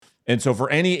And so for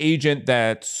any agent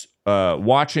that's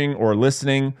watching or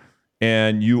listening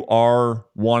and you are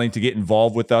wanting to get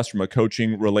involved with us from a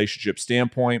coaching relationship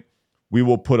standpoint, we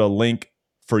will put a link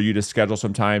for you to schedule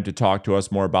some time to talk to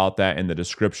us more about that in the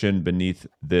description beneath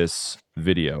this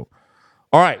video.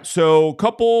 All right, so a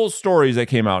couple stories that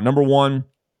came out. Number one,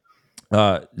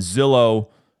 Zillow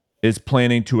is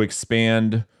planning to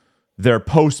expand their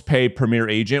post-pay Premier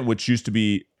Agent, which used to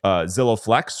be Zillow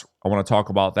Flex. I want to talk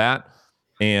about that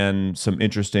and some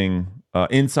interesting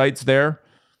insights there.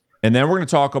 And then we're going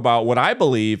to talk about what I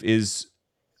believe is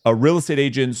a real estate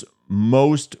agent's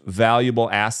most valuable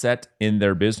asset in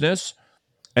their business.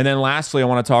 And then lastly, I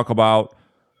want to talk about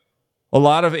a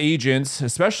lot of agents,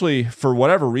 especially for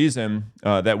whatever reason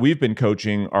that we've been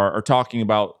coaching, are talking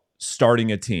about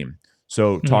starting a team.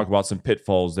 So talk about some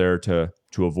pitfalls there to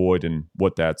avoid and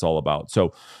what that's all about.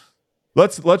 So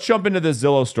let's jump into the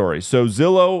Zillow story. So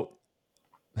Zillow,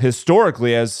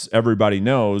 historically, as everybody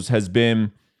knows, has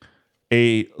been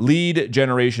a lead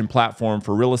generation platform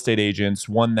for real estate agents,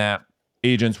 one that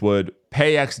agents would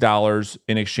pay X dollars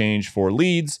in exchange for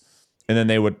leads, and then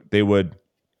they would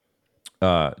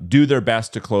do their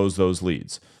best to close those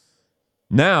leads.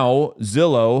 Now,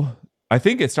 Zillow, I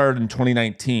think it started in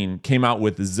 2019, came out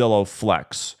with Zillow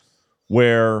Flex,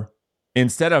 where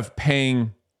instead of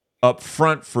paying up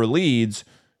front for leads,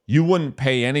 you wouldn't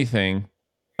pay anything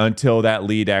until that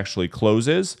lead actually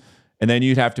closes, and then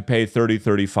you'd have to pay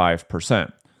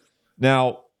 35%.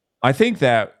 Now, I think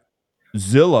that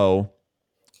Zillow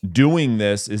doing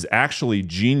this is actually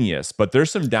genius, but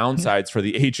there's some downsides for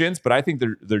the agents, but I think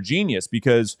they're genius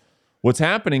because what's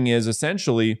happening is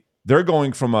essentially they're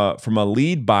going from a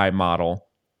lead buy model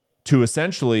to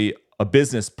essentially a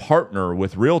business partner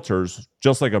with realtors,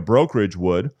 just like a brokerage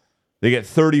would. They get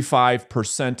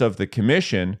 35% of the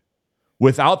commission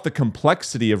without the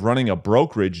complexity of running a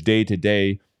brokerage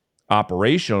day-to-day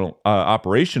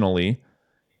operationally.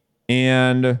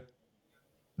 And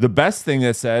the best thing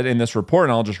that said in this report,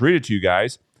 and I'll just read it to you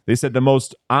guys, they said the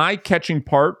most eye-catching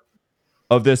part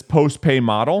of this post-pay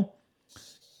model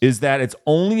is that it's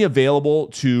only available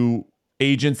to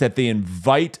agents that they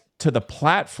invite to the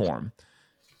platform,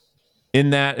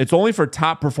 in that it's only for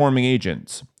top performing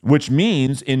agents, which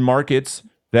means in markets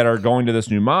that are going to this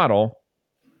new model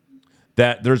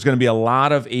that there's going to be a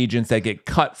lot of agents that get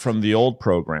cut from the old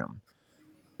program.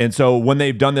 And so when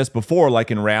they've done this before, like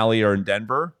in Raleigh or in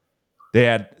Denver, they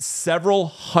had several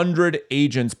hundred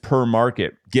agents per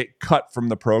market get cut from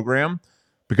the program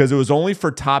because it was only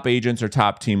for top agents or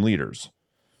top team leaders.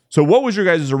 So what was your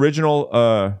guys'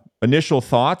 original initial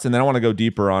thoughts? And then I want to go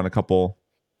deeper on a couple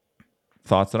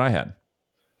thoughts that I had.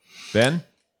 Ben?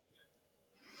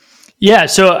 Yeah,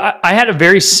 so I had a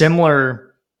very similar,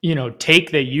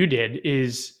 take that you did.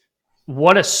 Is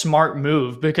what a smart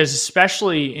move, because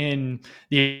especially in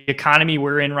the economy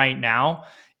we're in right now,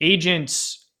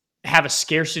 agents have a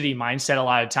scarcity mindset a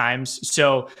lot of times.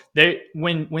 So they,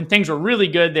 when things were really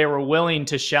good, they were willing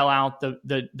to shell out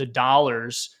the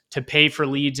dollars to pay for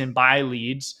leads and buy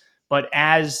leads. But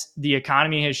as the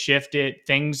economy has shifted,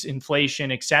 things,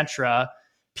 inflation, etc.,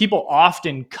 people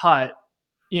often cut,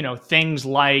 things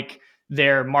like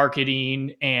their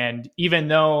marketing. And even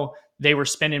though they were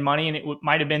spending money and it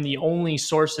might have been the only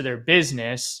source of their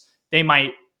business, they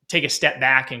might take a step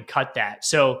back and cut that.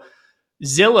 So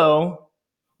Zillow,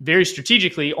 very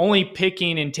strategically, only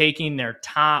picking and taking their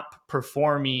top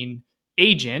performing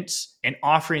agents and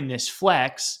offering this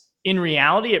flex. In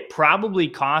reality, it probably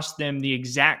cost them the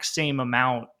exact same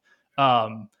amount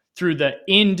through the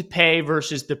end pay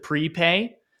versus the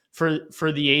prepay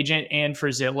for the agent and for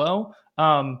Zillow.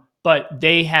 But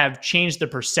they have changed the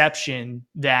perception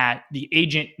that the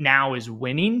agent now is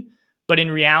winning. But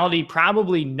in reality,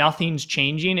 probably nothing's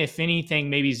changing. If anything,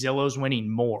 maybe Zillow's winning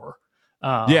more.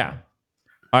 Yeah,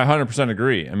 I 100%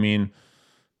 agree. I mean,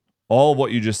 all of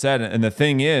what you just said. And the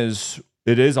thing is,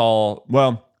 it is all,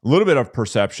 well, a little bit of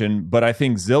perception, but I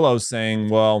think Zillow's saying,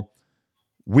 well,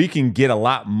 we can get a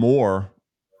lot more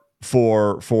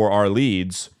for our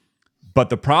leads. But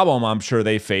the problem I'm sure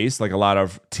they face, like a lot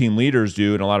of team leaders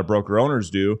do and a lot of broker owners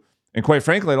do, and quite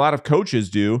frankly, a lot of coaches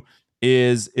do,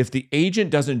 is if the agent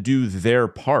doesn't do their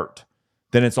part,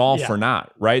 then it's all for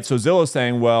naught, right? So Zillow's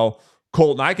saying, well,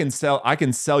 Colton, I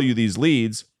can sell you these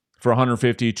leads for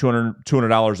 $150,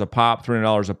 $200 a pop,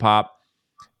 $300 a pop,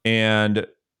 and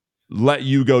let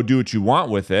you go do what you want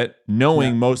with it,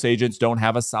 knowing most agents don't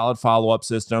have a solid follow-up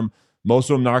system.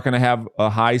 Most of them aren't going to have a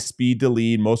high speed to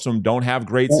lead. Most of them don't have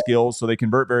great skills, so they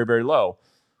convert very, very low.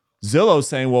 Zillow's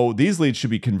saying, well, these leads should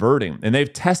be converting. And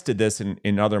they've tested this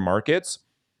in other markets.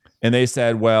 And they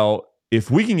said, well,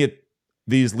 if we can get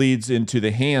these leads into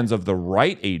the hands of the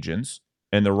right agents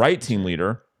and the right team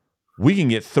leader, we can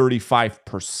get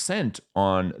 35%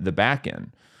 on the back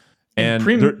end. And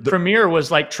Premier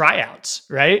was like tryouts,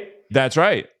 right? That's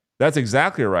right. That's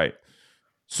exactly right.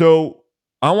 So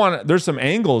there's some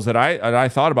angles that I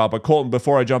thought about, but Colton,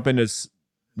 before I jump into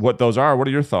what those are, what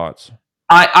are your thoughts?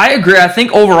 I agree. I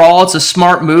think overall it's a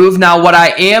smart move. Now, what I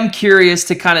am curious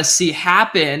to kind of see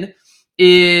happen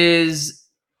is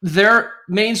their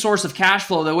main source of cash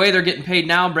flow, the way they're getting paid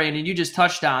now, Brandon, you just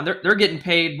touched on, they're getting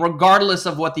paid regardless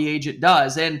of what the agent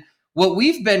does. And what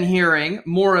we've been hearing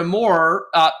more and more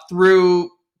through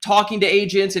talking to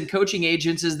agents and coaching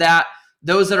agents is that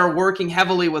those that are working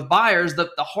heavily with buyers, the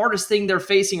hardest thing they're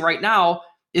facing right now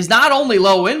is not only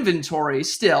low inventory,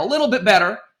 still a little bit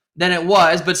better than it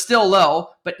was, but still low,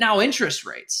 but now interest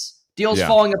rates. Deals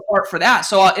falling apart for that.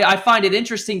 So I find it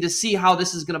interesting to see how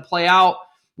this is going to play out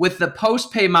with the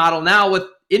post-pay model now with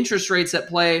interest rates at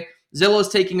play. Zillow's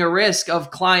taking a risk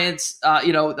of clients,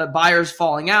 the buyers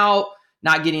falling out,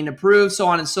 not getting approved, so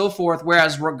on and so forth.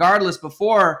 Whereas regardless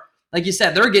before, like you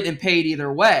said, they're getting paid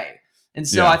either way. And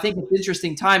so I think it's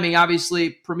interesting timing. Obviously,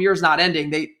 Premier's not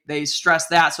ending. They stress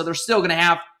that. So they're still going to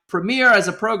have Premier as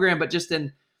a program, but just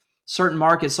in certain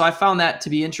markets. So I found that to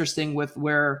be interesting with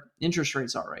where interest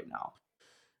rates are right now.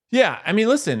 Yeah, I mean,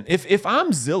 listen, if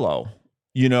I'm Zillow,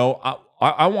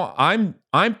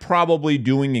 I'm probably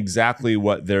doing exactly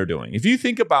what they're doing. If you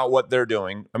think about what they're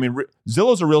doing, I mean,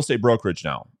 Zillow's a real estate brokerage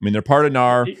now. I mean, they're part of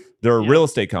NAR. They're a real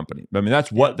estate company. I mean,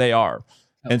 that's what they are.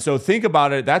 And so think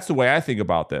about it. That's the way I think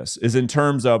about this is in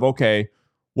terms of, okay,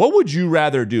 what would you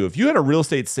rather do if you had a real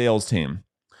estate sales team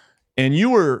and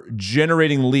you were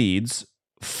generating leads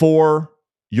for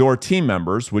your team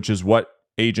members, which is what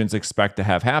agents expect to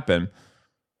have happen?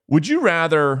 Would you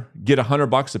rather get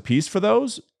 $100 a piece for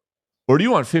those? Or do you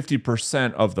want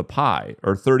 50% of the pie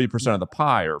or 30% of the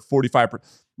pie or 45%,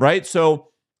 right? So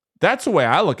that's the way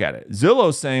I look at it.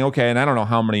 Zillow's saying, okay, and I don't know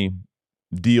how many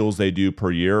deals they do per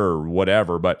year or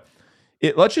whatever, but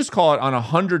let's just call it on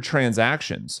 100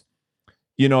 transactions.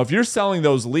 If you're selling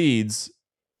those leads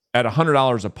at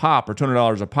 $100 a pop or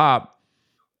 $200 a pop,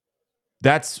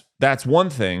 that's one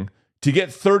thing. To get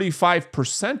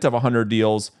 35% of 100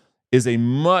 deals is a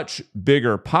much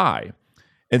bigger pie.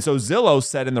 And so Zillow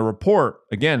said in the report,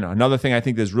 again, another thing I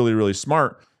think is really, really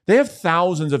smart, they have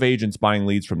thousands of agents buying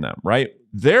leads from them, right?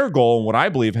 Their goal, and what I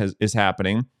believe is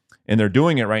happening, and they're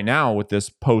doing it right now with this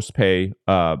post-pay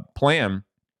plan,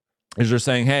 is they're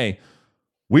saying, hey,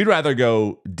 we'd rather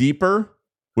go deeper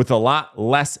with a lot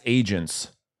less agents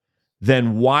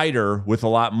than wider with a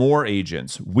lot more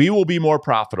agents. We will be more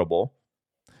profitable.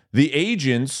 The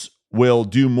agents will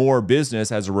do more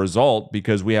business as a result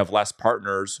because we have less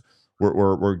partners.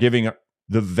 We're giving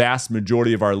the vast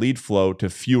majority of our lead flow to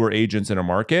fewer agents in a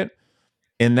market.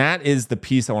 And that is the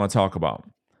piece I want to talk about.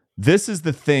 This is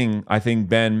the thing, I think,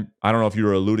 Ben, I don't know if you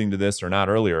were alluding to this or not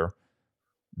earlier.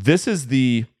 This is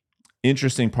the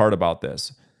interesting part about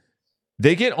this.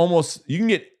 You can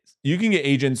get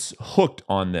agents hooked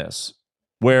on this,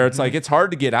 where it's like it's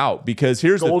hard to get out because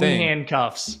here's the thing. Golden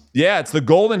handcuffs. Yeah, it's the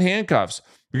golden handcuffs.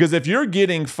 Because if you're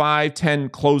getting 5, 10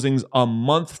 closings a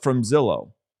month from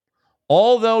Zillow,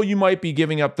 although you might be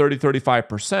giving up 30,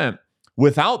 35%,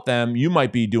 without them, you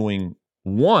might be doing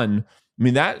 1. I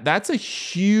mean, that's a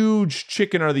huge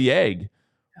chicken or the egg.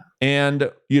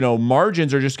 And,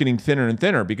 margins are just getting thinner and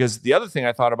thinner because the other thing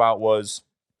I thought about was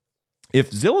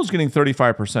if Zillow's getting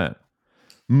 35%,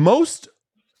 most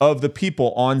of the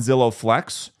people on Zillow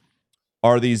Flex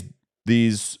are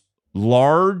these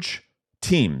large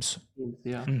teams.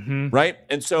 Yeah. Mm-hmm. Right.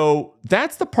 And so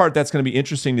that's the part that's going to be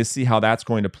interesting to see how that's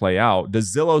going to play out.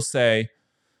 Does Zillow say,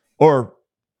 or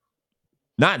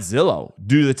not Zillow,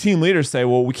 do the team leaders say,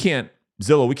 well, we can't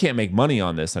make money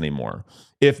on this anymore?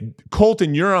 If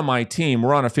Colton, you're on my team,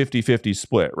 we're on a 50-50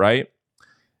 split, right?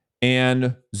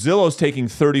 And Zillow's taking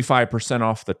 35%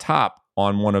 off the top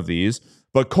on one of these.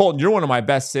 But Colton, you're one of my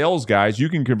best sales guys. You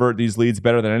can convert these leads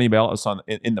better than anybody else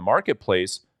in the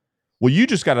marketplace. Well, you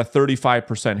just got a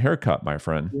 35% haircut, my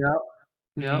friend.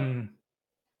 Yeah.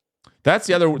 That's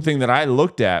the other thing that I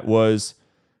looked at was,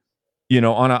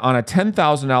 on a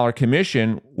 $10,000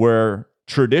 commission where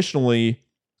traditionally,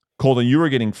 Colton, you were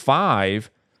getting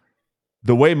 5.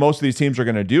 The way most of these teams are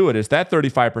going to do it is that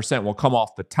 35% will come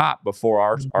off the top before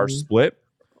our split.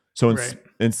 So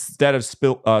instead of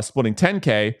splitting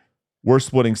 10K, we're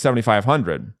splitting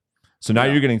 7,500. So now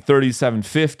you're getting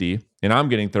 3,750, and I'm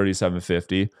getting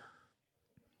 3,750.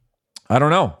 I don't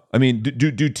know. I mean,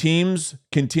 do teams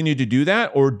continue to do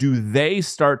that, or do they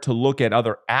start to look at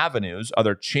other avenues,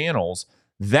 other channels?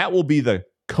 That will be the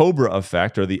cobra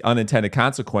effect or the unintended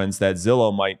consequence that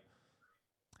Zillow might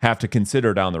have to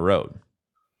consider down the road.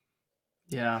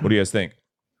 Yeah. What do you guys think?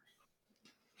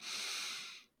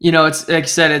 It's like I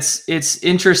said, it's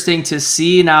interesting to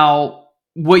see now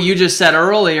what you just said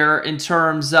earlier in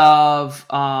terms of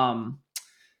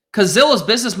because Zillow's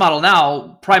business model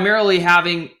now primarily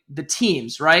having the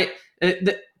teams, right?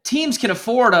 The teams can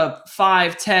afford a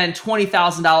 $5, $10,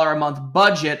 $20,000 a month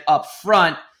budget up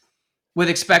front with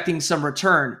expecting some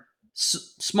return.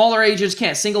 Smaller agents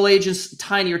can't, single agents,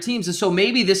 tinier teams. And so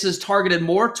maybe this is targeted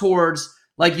more towards,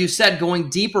 like you said, going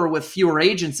deeper with fewer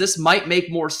agents. This might make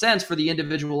more sense for the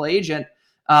individual agent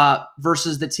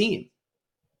versus the team.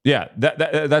 Yeah,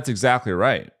 that's exactly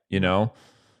right. When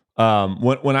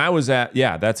I was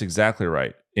that's exactly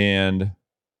right. And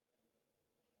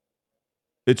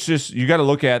it's just, you got to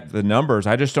look at the numbers.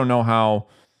 I just don't know how.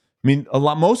 I mean,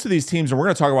 most of these teams, and we're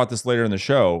going to talk about this later in the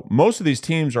show, most of these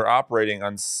teams are operating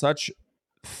on such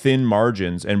thin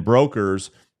margins, and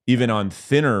brokers even on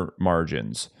thinner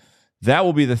margins. That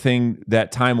will be the thing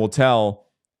that time will tell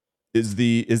is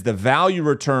the value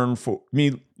return for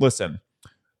me. Listen,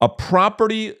 a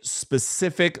property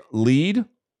specific lead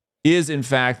is in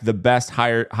fact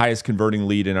the highest converting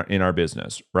lead in our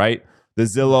business, right? The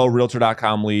Zillow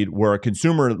Realtor.com lead, where a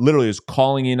consumer literally is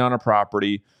calling in on a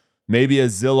property. Maybe a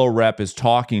Zillow rep is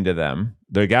talking to them.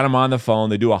 They got them on the phone.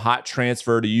 They do a hot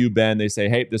transfer to you, Ben. They say,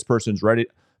 hey, this person's ready.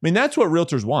 I mean, that's what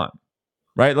realtors want,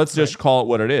 right? Let's just call it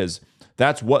what it is.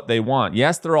 That's what they want.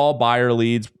 Yes, they're all buyer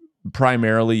leads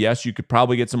primarily. Yes, you could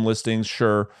probably get some listings,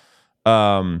 sure.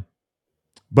 But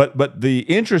the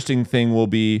interesting thing will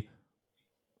be,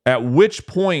 at which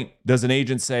point does an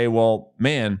agent say, well,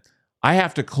 man, I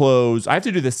have to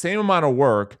do the same amount of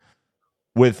work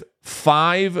with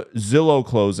 5 Zillow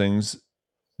closings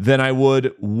than I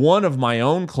would one of my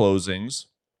own closings,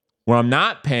 where I'm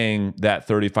not paying that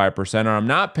 35% or I'm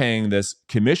not paying this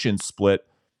commission split.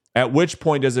 At which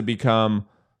point does it become,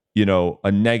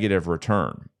 a negative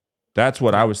return? That's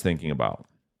what I was thinking about.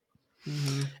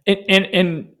 Mm-hmm.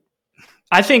 And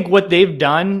I think what they've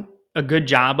done a good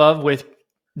job of with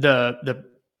the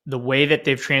way that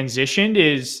they've transitioned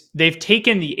is they've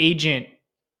taken the agent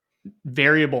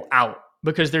variable out,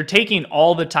 because they're taking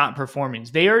all the top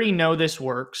performings. They already know this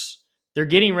works. They're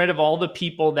getting rid of all the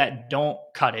people that don't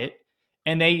cut it,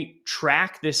 and they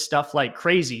track this stuff like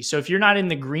crazy. So if you're not in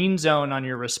the green zone on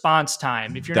your response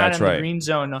time, if you're not in the green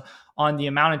zone on the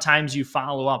amount of times you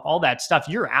follow up, all that stuff,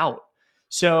 you're out.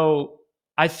 So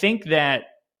I think that,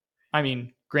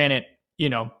 granted,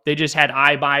 they just had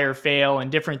iBuyer fail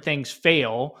and different things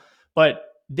fail, but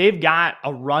they've got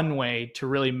a runway to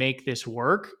really make this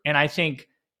work. And I think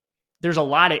there's a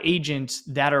lot of agents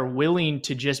that are willing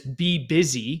to just be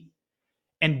busy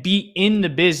and be in the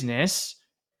business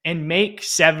and make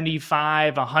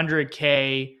 75,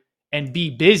 100K and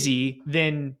be busy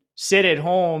than sit at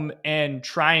home and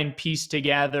try and piece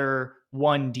together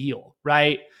one deal,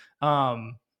 right?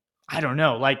 I don't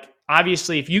know. Like,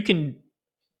 obviously, if you can,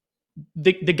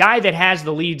 the guy that has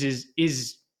the leads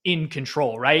is in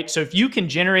control, right? So if you can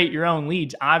generate your own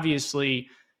leads, obviously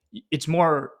it's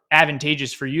more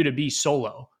advantageous for you to be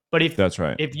solo. But if that's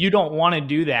right, if you don't want to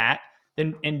do that,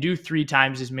 then and do 3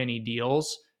 times as many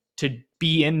deals to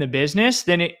be in the business,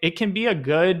 then it can be a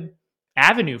good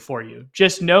avenue for you.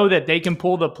 Just know that they can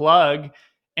pull the plug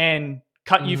and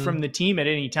cut you from the team at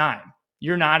any time.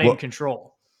 You're not in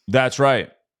control. That's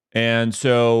right. And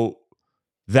so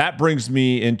that brings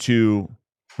me into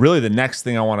really the next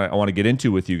thing I want to get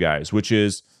into with you guys, which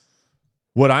is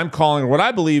what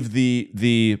I believe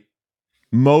the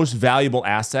most valuable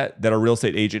asset that a real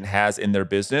estate agent has in their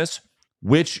business,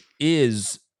 which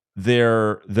is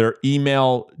their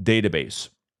email database.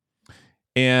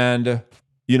 And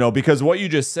because what you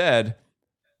just said,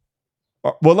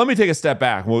 well, let me take a step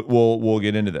back. We'll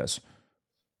get into this.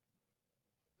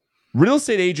 Real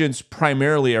estate agents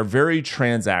primarily are very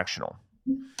transactional.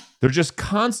 They're just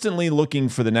constantly looking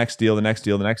for the next deal, the next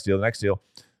deal, the next deal, the next deal.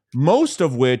 Most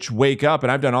of which wake up,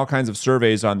 and I've done all kinds of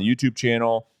surveys on the YouTube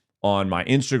channel, on my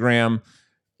Instagram,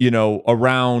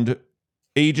 around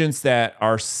agents that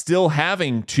are still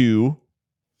having to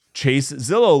chase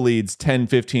Zillow leads 10,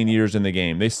 15 years in the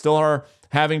game. They still are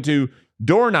having to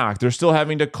door knock. They're still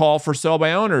having to call for sell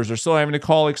by owners. They're still having to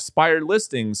call expired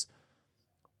listings.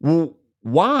 Well,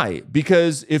 why?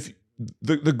 Because if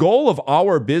the goal of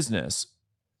our business,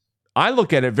 I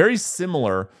look at it very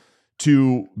similar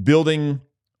to building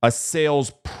a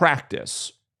sales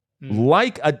practice,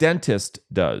 like a dentist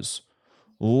does,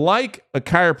 like a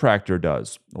chiropractor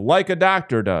does, like a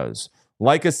doctor does,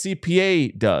 like a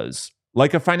CPA does,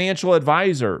 like a financial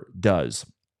advisor does.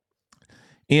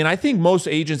 And I think most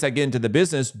agents that get into the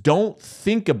business don't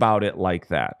think about it like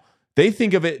that. They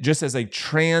think of it just as a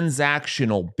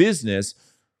transactional business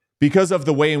because of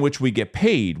the way in which we get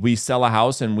paid. We sell a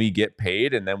house and we get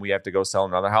paid, and then we have to go sell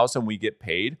another house and we get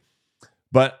paid.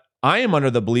 But I am under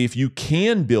the belief you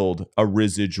can build a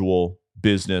residual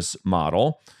business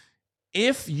model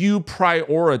if you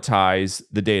prioritize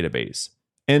the database.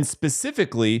 And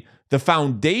specifically, the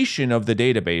foundation of the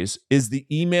database is the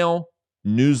email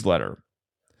newsletter.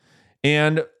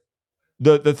 And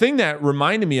the thing that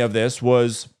reminded me of this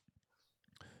was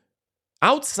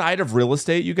outside of real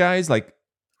estate, you guys, like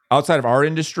outside of our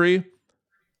industry,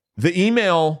 the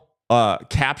email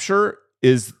capture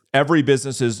is every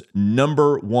business's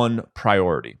number one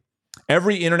priority.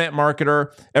 Every internet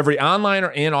marketer, every online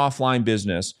and offline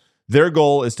business, their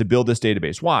goal is to build this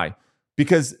database. Why?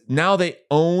 Because now they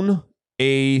own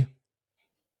a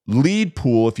lead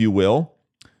pool, if you will,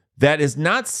 that is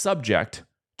not subject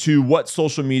to what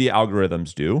social media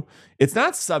algorithms do. It's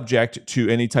not subject to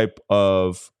any type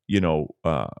of,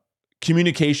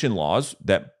 communication laws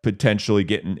that potentially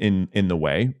get in the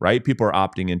way, right? People are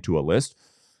opting into a list,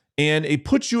 and it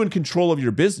puts you in control of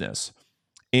your business.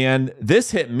 And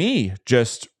this hit me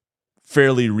just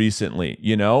fairly recently,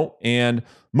 and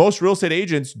most real estate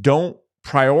agents don't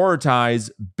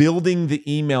prioritize building the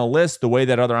email list the way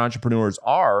that other entrepreneurs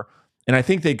are. And I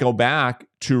think they go back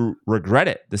to regret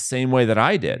it the same way that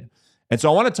I did. And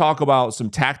so I want to talk about some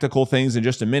tactical things in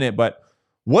just a minute, but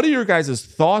what are your guys'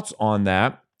 thoughts on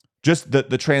that? Just the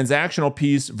transactional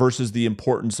piece versus the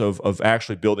importance of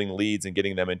actually building leads and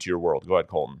getting them into your world. Go ahead,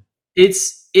 Colton.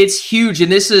 It's huge.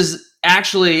 And this is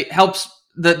actually helps.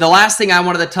 The last thing I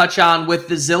wanted to touch on with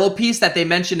the Zillow piece that they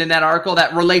mentioned in that article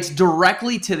that relates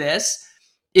directly to this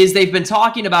is they've been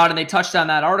talking about, and they touched on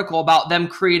that article about them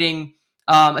creating,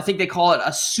 I think they call it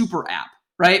a super app,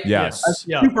 right? Yes. A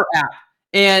super app.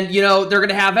 And, they're going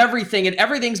to have everything, and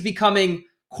everything's becoming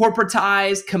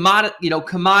corporatized,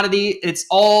 commodity. It's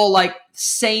all like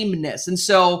sameness. And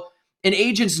so an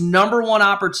agent's number one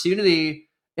opportunity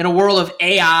in a world of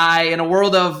AI, in a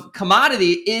world of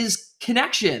commodity, is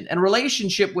connection and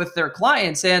relationship with their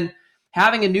clients. And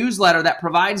having a newsletter that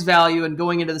provides value and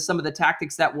going into some of the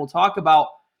tactics that we'll talk about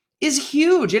is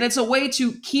huge. And it's a way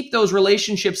to keep those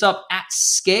relationships up at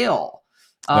scale.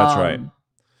 That's right.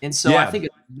 And so I think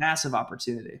it's a massive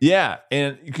opportunity. Yeah.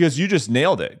 And because you just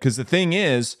nailed it. Because the thing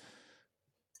is,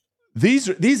 these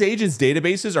agents'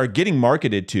 databases are getting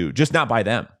marketed to, just not by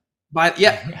them.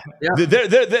 Yeah.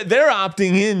 They're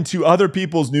opting into other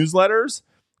people's newsletters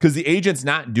because the agent's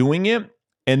not doing it,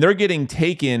 and they're getting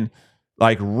taken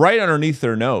like right underneath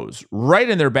their nose, right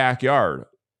in their backyard.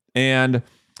 And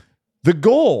the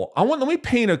goal, let me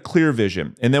paint a clear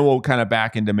vision, and then we'll kind of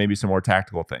back into maybe some more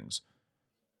tactical things,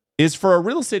 is for a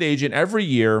real estate agent every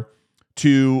year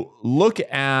to look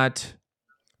at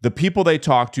the people they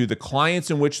talk to, the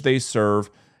clients in which they serve,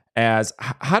 as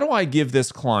how do I give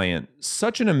this client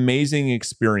such an amazing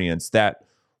experience that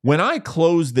when I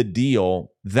close the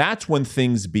deal, that's when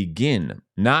things begin,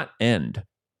 not end.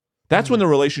 That's when the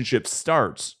relationship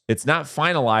starts. It's not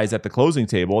finalized at the closing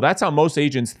table. That's how most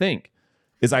agents think,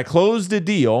 is I closed a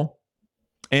deal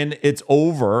and it's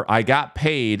over. I got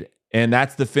paid, and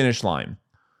that's the finish line.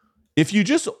 If you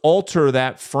just alter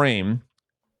that frame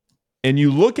and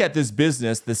you look at this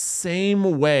business the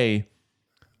same way,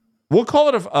 we'll call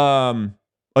it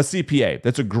a CPA.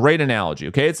 That's a great analogy.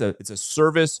 Okay, it's a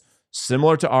service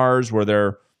similar to ours where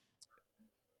the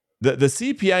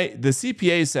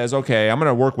CPA says, okay, I'm going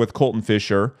to work with Colton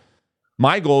Fisher.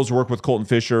 My goal is to work with Colton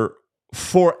Fisher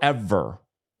forever,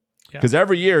 because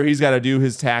every year he's got to do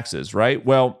his taxes, right?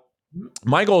 Well,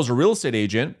 my goal as a real estate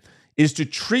agent is to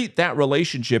treat that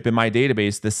relationship in my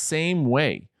database the same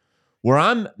way, where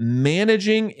I'm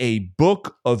managing a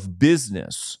book of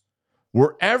business,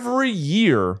 where every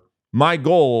year my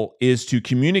goal is to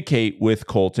communicate with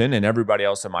Colton and everybody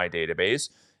else in my database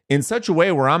in such a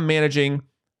way where I'm managing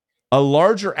a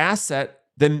larger asset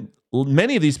than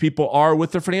many of these people are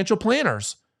with their financial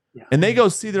planners. Yeah. And they go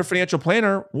see their financial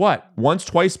planner, once,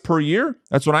 twice per year?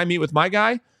 That's when I meet with my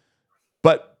guy.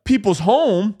 But people's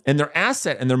home and their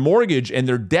asset and their mortgage and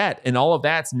their debt and all of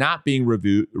that's not being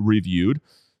reviewed.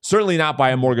 Certainly not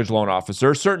by a mortgage loan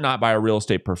officer, certainly not by a real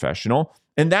estate professional.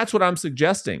 And that's what I'm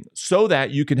suggesting, so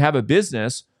that you can have a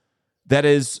business that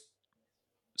is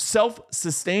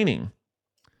self-sustaining.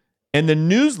 And the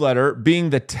newsletter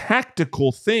being the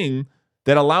tactical thing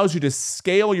that allows you to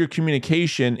scale your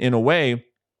communication in a way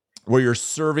where you're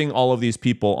serving all of these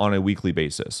people on a weekly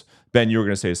basis. Ben, you were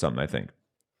going to say something, I think.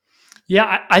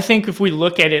 Yeah, I think if we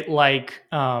look at it like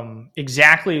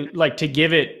exactly like, to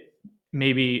give it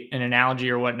maybe an analogy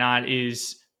or whatnot,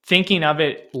 is thinking of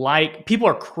it like people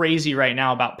are crazy right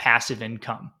now about passive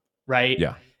income, right?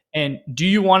 Yeah. And do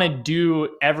you want to do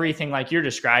everything like you're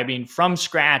describing from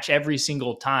scratch every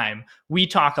single time? We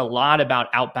talk a lot about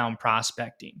outbound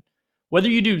prospecting. Whether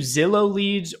you do Zillow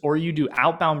leads or you do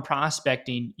outbound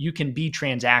prospecting, you can be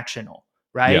transactional,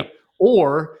 Yeah. right?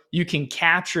 Or you can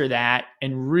capture that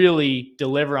and really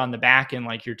deliver on the back end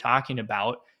like you're talking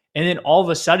about. And then all of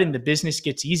a sudden the business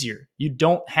gets easier. You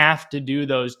don't have to do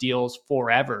those deals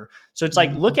forever. So it's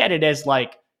like, look at it as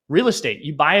like real estate.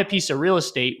 You buy a piece of real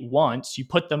estate once, you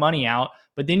put the money out,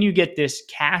 but then you get this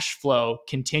cash flow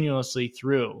continuously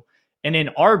through. And in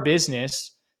our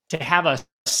business, to have a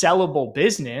sellable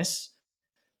business,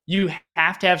 you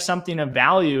have to have something of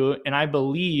value. And I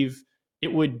believe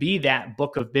it would be that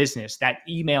book of business, that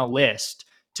email list,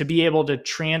 to be able to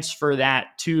transfer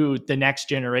that to the next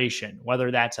generation,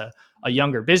 whether that's a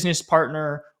younger business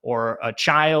partner or a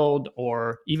child,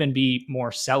 or even be more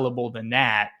sellable than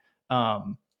that.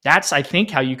 That's, I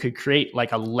think, how you could create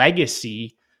like a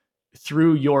legacy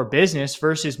through your business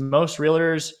versus most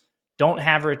realtors don't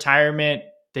have retirement.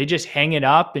 They just hang it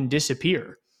up and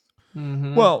disappear.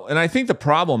 Well, and I think the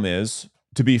problem is,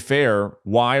 to be fair,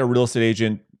 why a real estate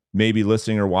agent may be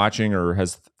listening or watching or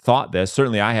has thought this,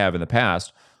 certainly I have in the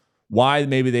past, why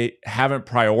maybe they haven't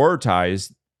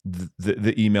prioritized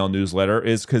the email newsletter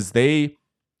is because they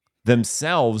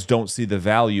themselves don't see the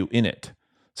value in it.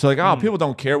 So like, oh, people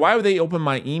don't care. Why would they open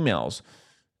my emails?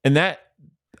 And that,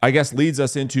 I guess, leads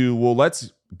us into, well,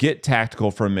 let's get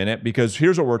tactical for a minute, because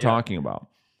here's what we're talking about.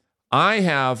 I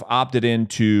have opted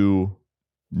into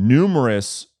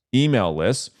numerous email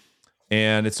lists,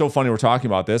 and it's so funny we're talking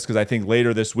about this because I think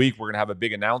later this week we're going to have a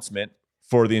big announcement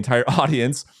for the entire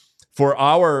audience for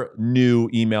our new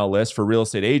email list for real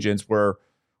estate agents, where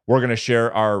we're going to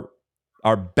share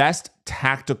our best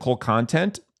tactical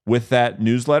content with that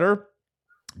newsletter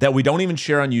that we don't even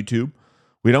share on YouTube.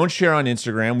 We don't share on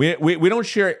Instagram. We don't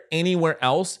share anywhere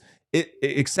else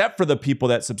except for the people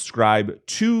that subscribe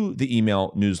to the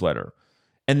email newsletter.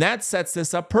 And that sets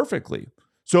this up perfectly.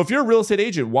 So if you're a real estate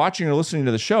agent watching or listening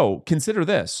to the show, consider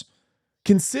this.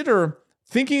 Consider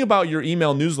thinking about your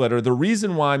email newsletter, the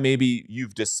reason why maybe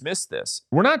you've dismissed this.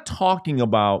 We're not talking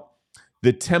about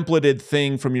the templated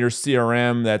thing from your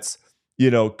CRM that's,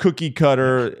 cookie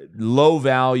cutter, low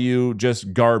value,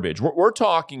 just garbage. We're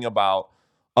talking about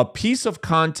a piece of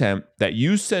content that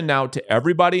you send out to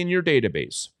everybody in your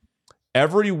database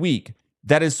every week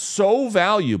that is so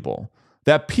valuable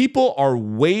that people are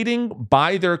waiting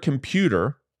by their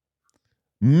computer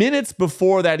minutes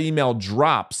before that email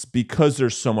drops because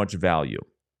there's so much value.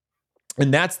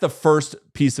 And that's the first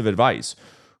piece of advice.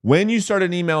 When you start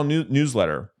an email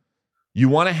newsletter, you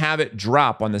want to have it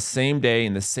drop on the same day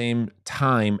and the same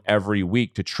time every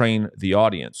week to train the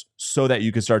audience so that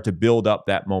you can start to build up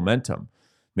that momentum.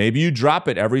 Maybe you drop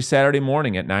it every Saturday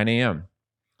morning at 9 a.m.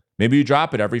 Maybe you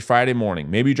drop it every Friday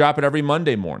morning. Maybe you drop it every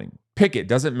Monday morning. Pick it,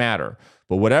 doesn't matter.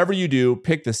 But whatever you do,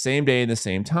 pick the same day and the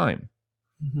same time.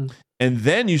 And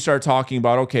then you start talking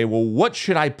about, okay, well, what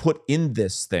should I put in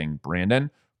this thing, Brandon,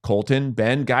 Colton,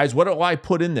 Ben, guys, what do I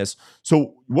put in this?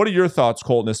 So what are your thoughts,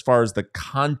 Colton, as far as the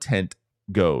content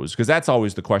goes? Because that's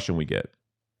always the question we get.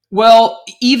 Well,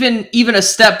 even a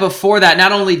step before that,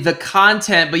 not only the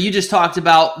content, but you just talked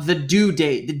about the due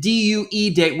date, the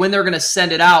DUE date, when they're going to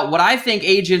send it out. What I think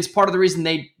agents, part of the reason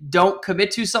they don't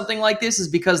commit to something like this is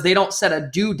because they don't set a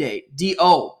due date,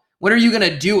 DO. When are you going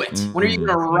to do it? When are you going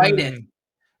to write it?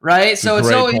 Right? So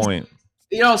it's always, point.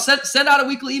 Send out a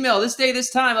weekly email this day, this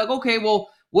time. Like, okay, well,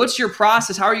 what's your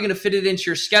process? How are you going to fit it into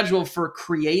your schedule for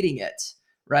creating it?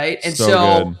 Right? And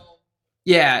so good.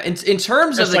 Yeah, in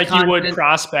terms Just of the like content, you would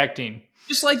prospecting.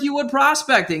 just like you would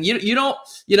prospecting. You don't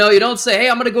say, hey,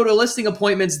 I'm going to go to listing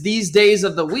appointments these days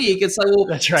of the week. It's like, well,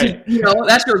 That's right.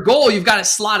 That's your goal. You've got to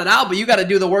slot it out, but you got to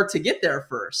do the work to get there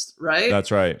first, right?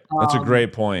 That's right. That's a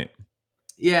great point.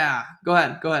 Yeah, go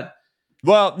ahead.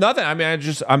 Well, nothing. I mean,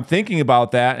 I'm thinking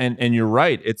about that, and you're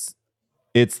right. It's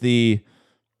the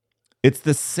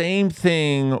same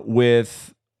thing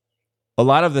with a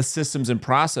lot of the systems and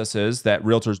processes that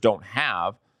realtors don't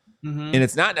have. And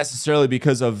it's not necessarily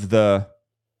because of the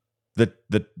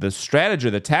strategy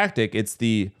or the tactic. It's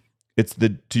the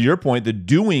to your point, the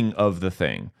doing of the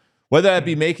thing. Whether that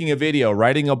be making a video,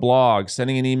 writing a blog,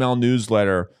 sending an email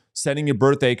newsletter, sending your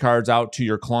birthday cards out to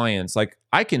your clients. Like,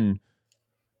 I can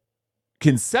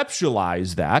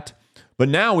conceptualize that, but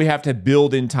now we have to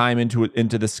build in time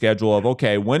into the schedule of,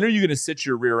 okay, when are you going to sit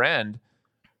your rear end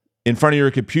in front of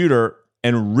your computer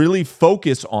and really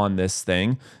focus on this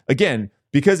thing? Again,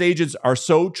 because agents are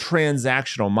so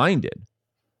transactional minded,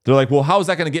 They're like, well, how is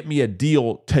that going to get me a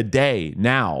deal today,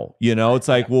 now? It's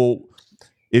like, well,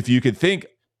 if you could think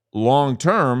long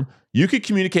term, you could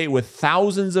communicate with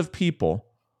thousands of people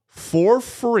for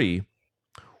free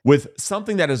with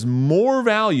something that is more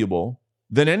valuable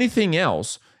than anything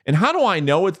else. And how do I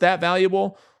know it's that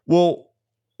valuable? Well,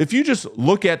 if you just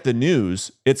look at the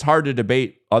news, it's hard to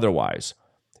debate otherwise.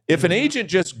 If an agent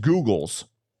just Googles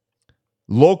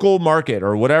local market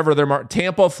or whatever their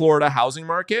Tampa, Florida housing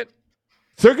market,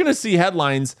 they're going to see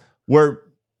headlines where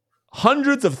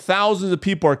hundreds of thousands of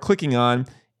people are clicking on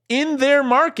in their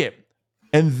market.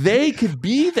 And they could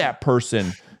be that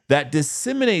person that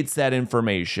disseminates that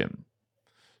information.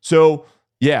 So,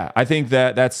 yeah, I think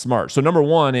that's smart. So number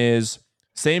one is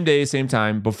same day, same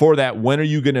time. Before that, when are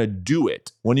you going to do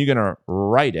it? When are you going to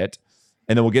write it?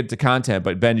 And then we'll get to content.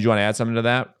 But Ben, did you want to add something to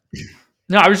that?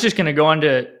 No, I was just going to go on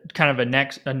to kind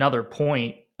of another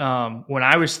point. When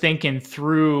I was thinking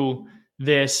through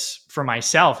this for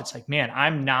myself, it's like, man,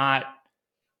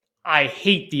 I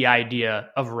hate the idea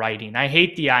of writing. I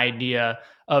hate the idea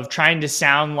of trying to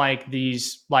sound like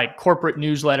these like corporate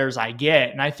newsletters I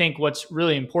get. And I think what's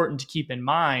really important to keep in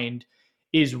mind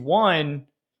is, one,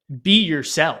 be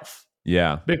yourself.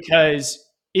 Yeah. Because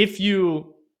if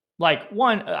you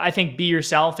one, I think be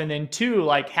yourself. And then two,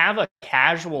 have a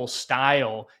casual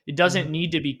style. It doesn't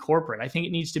need to be corporate. I think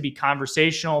it needs to be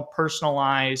conversational,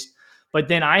 personalized. But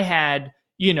then I had,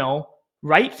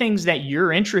 write things that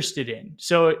you're interested in.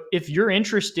 So if you're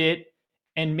interested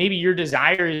and maybe your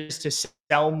desire is to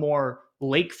sell more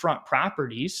lakefront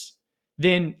properties,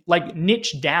 then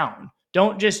niche down.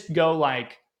 Don't just go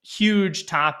huge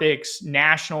topics,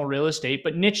 national real estate,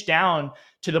 but niche down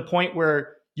to the point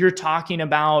where you're talking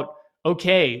about,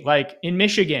 okay, in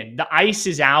Michigan, the ice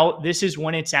is out. This is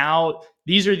when it's out.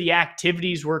 These are the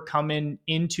activities we're coming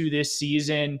into this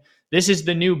season. This is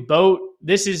the new boat.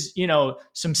 This is,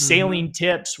 some sailing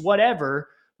tips, whatever.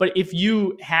 But if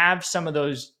you have some of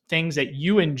those things that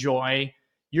you enjoy,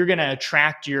 you're going to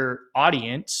attract your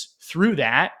audience through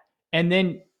that. And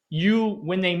then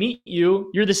when they meet you,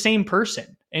 you're the same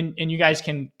person. And you guys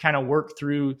can kind of work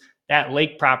through that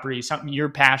lake property, something you're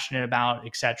passionate about,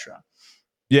 et cetera.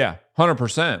 Yeah,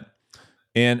 100%.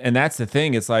 And that's the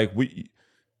thing. It's like,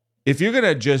 if you're going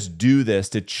to just do this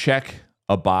to check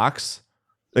a box,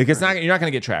 you're not going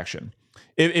to get traction.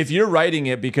 If you're writing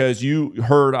it because you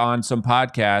heard on some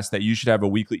podcast that you should have a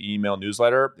weekly email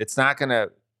newsletter, it's not going to,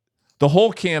 the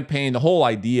whole campaign, the whole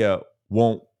idea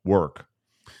won't work.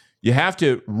 You have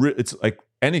to, it's like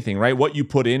anything, right? What you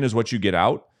put in is what you get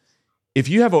out. If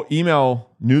you have an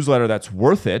email newsletter that's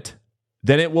worth it,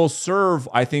 then it will serve,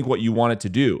 I think, what you want it to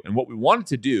do. And what we want it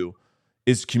to do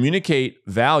is communicate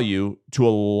value to a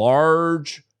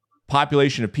large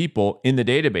population of people in the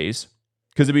database,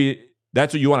 because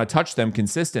that's what you want to touch them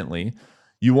consistently.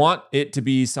 You want it to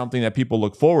be something that people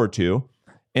look forward to.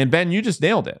 And Ben, you just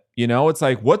nailed it. It's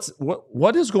like,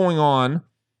 what is going on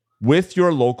with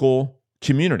your local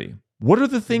community? What are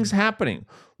the things happening?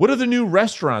 What are the new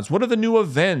restaurants? What are the new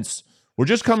events? We're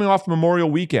just coming off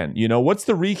Memorial Weekend. What's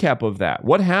the recap of that?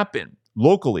 What happened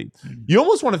locally? You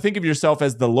almost want to think of yourself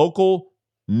as the local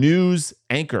news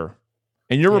anchor,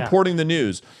 and you're reporting the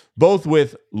news, both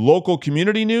with local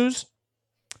community news,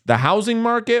 the housing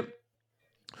market,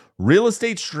 real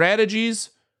estate strategies,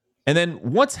 and then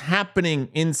what's happening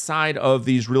inside of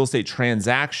these real estate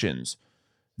transactions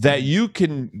that you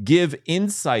can give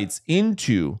insights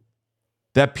into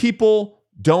that people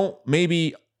don't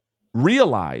maybe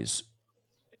realize,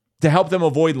 to help them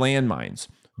avoid landmines.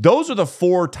 Those are the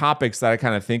 4 topics that I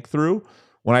kind of think through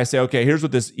when I say, okay, here's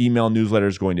what this email newsletter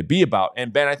is going to be about.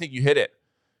 And Ben, I think you hit it.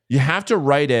 You have to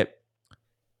write it.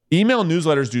 Email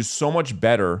newsletters do so much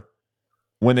better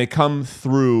when they come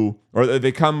through, or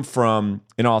they come from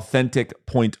an authentic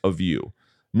point of view,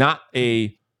 not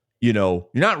you're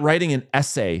not writing an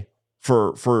essay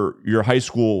for your high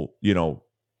school,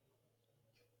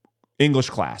 English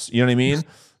class. You know what I mean?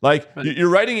 You're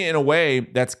writing it in a way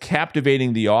that's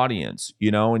captivating the audience,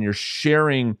 and you're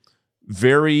sharing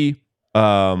very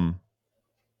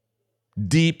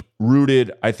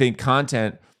deep-rooted, I think,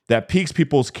 content that piques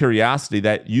people's curiosity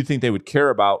that you think they would care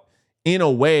about in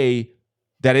a way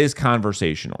that is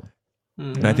conversational.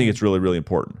 And I think it's really, really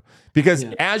important, because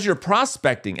as you're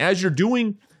prospecting, as you're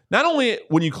doing, not only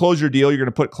when you close your deal, you're going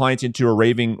to put clients into a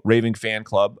raving fan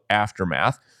club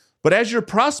aftermath, but as you're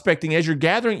prospecting, as you're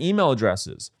gathering email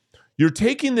addresses, you're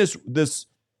taking the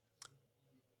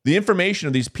information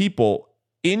of these people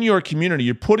in your community,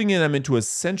 you're putting them into a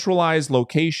centralized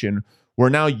location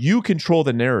where now you control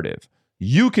the narrative,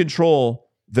 you control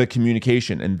the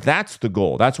communication, and that's the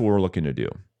goal. That's what we're looking to do.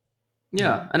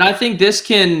 Yeah, and I think this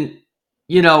can,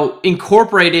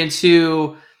 incorporate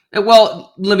into,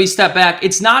 well, let me step back.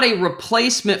 It's not a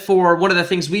replacement for one of the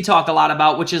things we talk a lot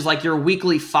about, which is like your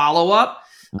weekly follow-up.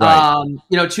 Right.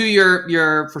 To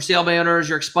your for sale by owners,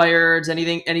 your expireds,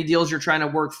 any deals you're trying to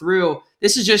work through.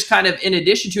 This is just kind of in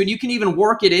addition to, and you can even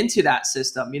work it into that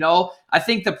system. I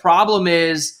think the problem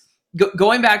is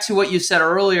going back to what you said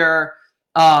earlier.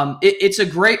 It's a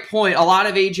great point. A lot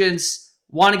of agents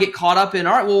want to get caught up in,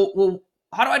 all right, well,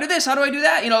 how do I do this? How do I do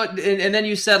that? And then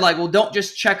you said like, well, don't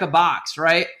just check a box,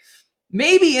 right?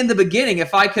 Maybe in the beginning,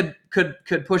 if I could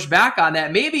push back on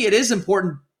that, maybe it is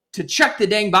important to check the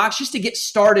dang box just to get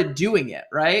started doing it,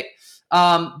 right?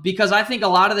 Because I think a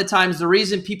lot of the times the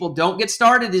reason people don't get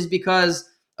started is because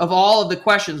of all of the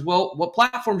questions. Well, what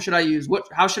platform should I use?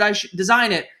 How should I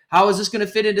design it? How is this going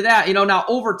to fit into that? Now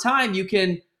over time you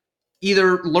can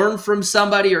either learn from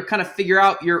somebody or kind of figure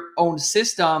out your own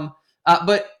system.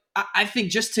 But I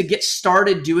think just to get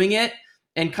started doing it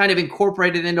and kind of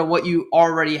incorporate it into what you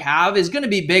already have is going to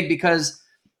be big, because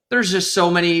there's just so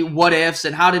many what ifs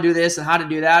and how to do this and how to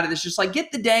do that. And it's just like,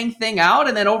 get the dang thing out.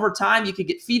 And then over time you could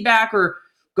get feedback or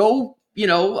go,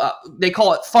 they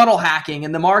call it funnel hacking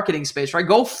in the marketing space, right?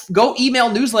 Go email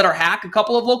newsletter hack a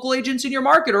couple of local agents in your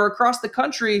market or across the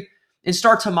country and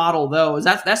start to model those.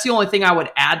 That's the only thing I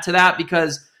would add to that,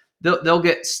 because they'll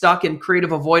get stuck in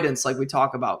creative avoidance like we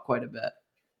talk about quite a bit.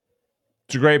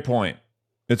 It's a great point.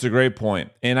 It's a great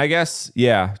point. And I guess,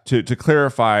 yeah, to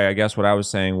clarify, I guess what I was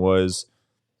saying was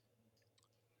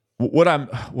I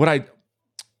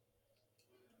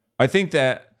think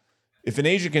that if an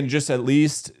agent can just at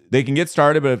least, they can get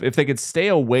started, but if they could stay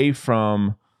away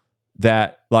from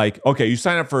that, like, okay, you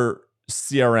sign up for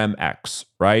CRM X,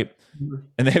 right?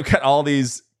 And they've got all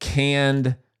these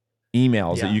canned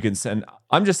emails that you can send.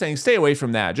 I'm just saying, stay away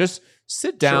from that. Just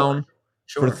sit down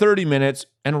for 30 minutes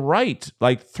and write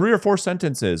like 3 or 4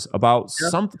 sentences about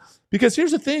something. Because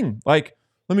here's the thing, like,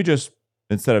 let me just,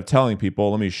 instead of telling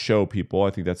people, let me show people. I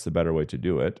think that's the better way to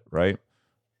do it, right?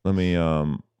 Let me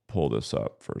pull this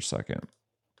up for a second,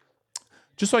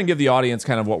 just so I can give the audience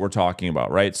kind of what we're talking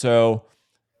about, right? So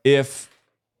if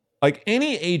like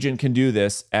any agent can do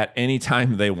this at any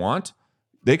time they want,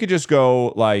 they could just go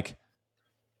like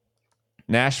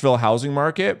Nashville housing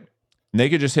market, and they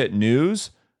could just hit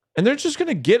news, and they're just going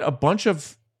to get a bunch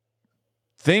of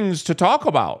things to talk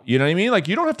about. You know what I mean? Like,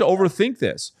 you don't have to overthink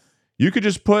this. You could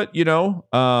just put,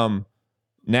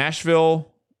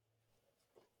 Nashville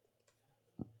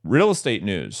real estate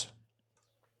news.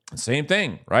 Same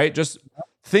thing, right? Just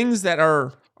things that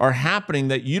are happening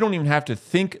that you don't even have to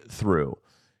think through.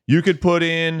 You could put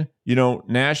in,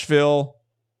 Nashville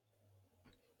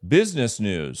business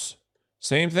news.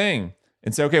 Same thing.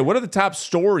 And say, okay, what are the top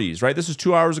stories, right? This is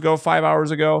 2 hours ago, 5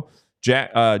 hours ago.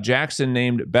 Jackson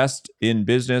named Best in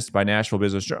Business by Nashville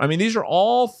Business Journal. I mean, these are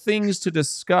all things to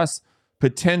discuss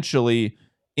potentially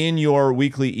in your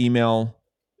weekly email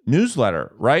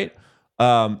newsletter, right?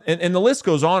 And the list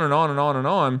goes on and on and on and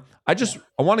on. I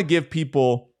want to give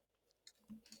people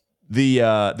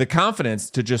the confidence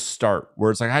to just start,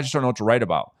 where it's like, I just don't know what to write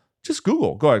about. Just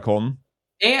Google. Go ahead, Colton.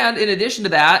 And in addition to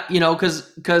that,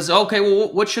 because okay,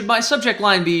 well, what should my subject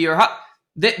line be? Or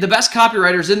the best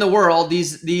copywriters in the world,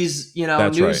 these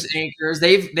That's news anchors,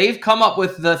 they've come up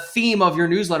with the theme of your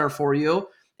newsletter for you.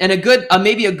 And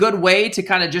maybe a good way to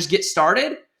kind of just get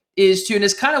started is and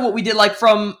it's kind of what we did, like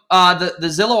from the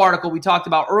Zillow article we talked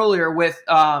about earlier with,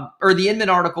 or the Inman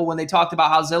article when they talked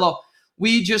about how Zillow,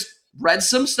 we just read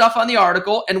some stuff on the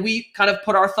article and we kind of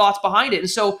put our thoughts behind it. And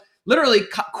so literally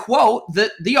quote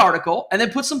the article and then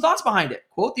put some thoughts behind it.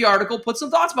 Quote the article, put some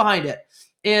thoughts behind it.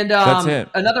 And That's it.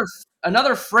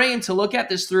 Another frame to look at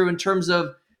this through in terms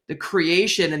of the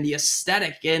creation and the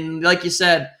aesthetic. And like you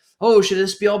said, oh, should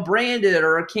this be all branded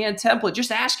or a canned template?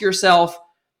 Just ask yourself,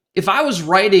 if I was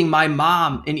writing my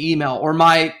mom an email or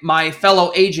my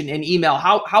fellow agent an email,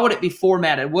 how would it be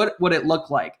formatted? What would it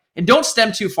look like? And don't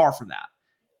stem too far from that.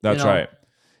 That's right.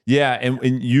 Yeah,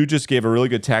 and you just gave a really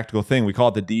good tactical thing. We call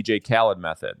it the DJ Khaled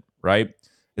method, right?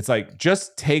 It's like,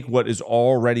 just take what is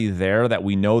already there that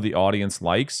we know the audience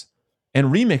likes and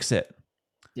remix it.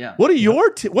 Yeah.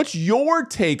 What's your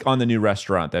take on the new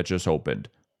restaurant that just opened?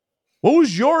 What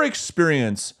was your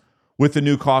experience with the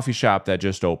new coffee shop that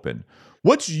just opened?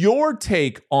 What's your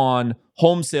take on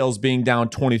home sales being down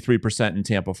 23% in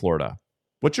Tampa, Florida?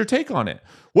 What's your take on it?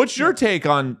 What's your take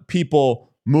on people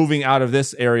moving out of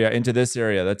this area into this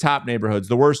area, the top neighborhoods,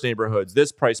 the worst neighborhoods,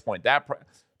 this price point,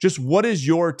 just what is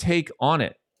your take on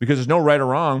it? Because there's no right or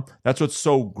wrong. That's what's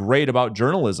so great about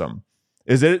journalism,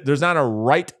 is that there's not a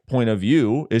right point of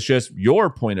view. It's just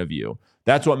your point of view.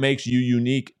 That's what makes you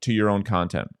unique to your own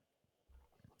content.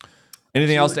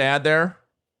 Anything else to add there?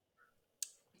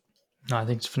 No, I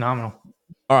think it's phenomenal.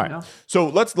 All right. Yeah. So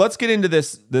let's get into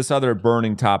this other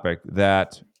burning topic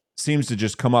that seems to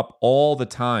just come up all the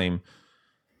time,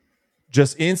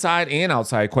 just inside and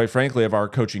outside, quite frankly, of our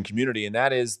coaching community, and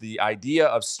that is the idea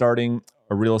of starting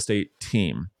a real estate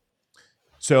team.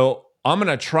 So I'm going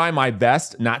to try my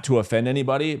best not to offend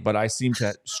anybody, but I seem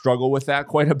to struggle with that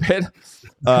quite a bit.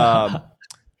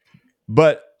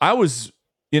 But I was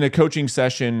in a coaching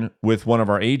session with one of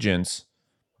our agents,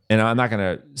 and I'm not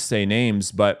going to say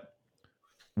names, but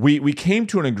we came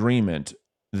to an agreement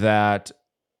that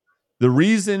the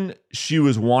reason she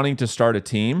was wanting to start a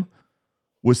team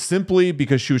was simply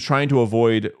because she was trying to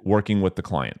avoid working with the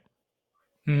client.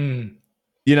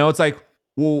 It's like,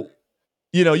 well,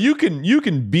 you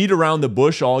can beat around the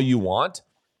bush all you want,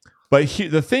 but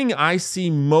the thing I see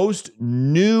most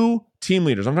new team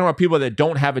leaders, I'm talking about people that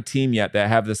don't have a team yet, that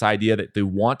have this idea that they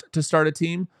want to start a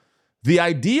team. The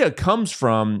idea comes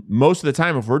from, most of the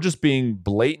time, if we're just being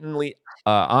blatantly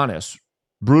honest,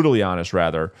 brutally honest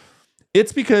rather,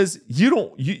 it's because you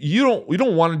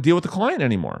don't want to deal with the client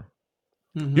anymore.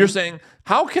 Mm-hmm. You're saying,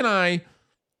 how can I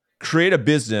create a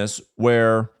business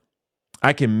where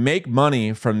I can make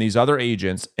money from these other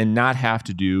agents and not have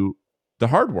to do the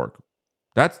hard work?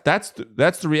 That's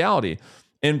the reality.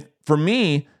 And for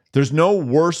me, there's no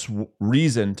worse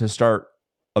reason to start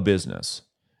a business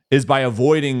is by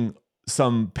avoiding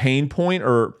some pain point,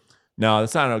 or no,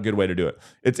 that's not a good way to do it.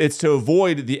 It's to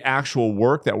avoid the actual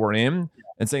work that we're in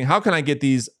and saying, how can I get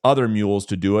these other mules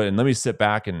to do it? And let me sit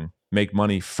back and make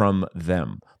money from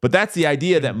them. But that's the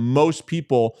idea that most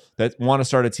people that want to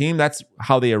start a team, that's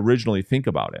how they originally think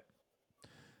about it.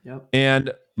 Yep.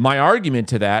 And my argument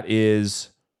to that is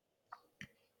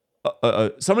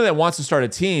somebody that wants to start a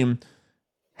team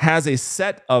has a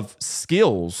set of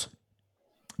skills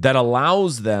that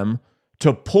allows them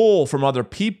to pull from other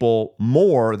people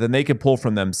more than they can pull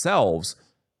from themselves.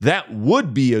 That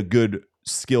would be a good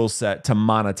skill set to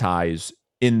monetize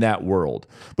in that world.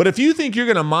 But if you think you're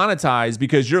going to monetize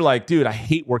because you're like, dude, I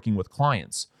hate working with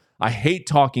clients, I hate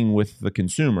talking with the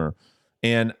consumer,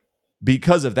 and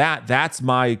because of that, that's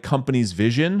my company's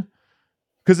vision.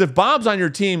 Because if Bob's on your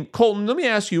team, Colton, let me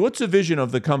ask you, what's the vision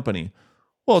of the company?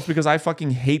 Well, it's because I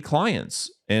fucking hate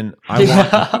clients and I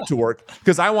want you to work,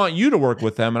 because I want you to work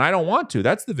with them and I don't want to.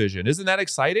 That's the vision. Isn't that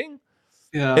exciting?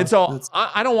 Yeah. And so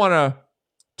I don't want to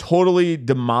totally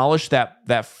demolish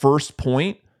that first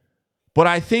point, but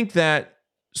I think that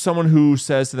someone who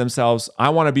says to themselves, I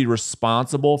want to be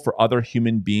responsible for other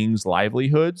human beings'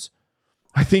 livelihoods,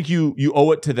 I think you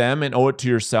owe it to them and owe it to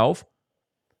yourself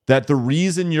that the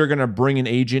reason you're going to bring an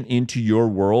agent into your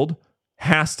world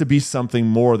has to be something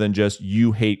more than just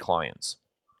you hate clients.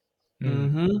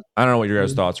 Mm-hmm. I don't know what your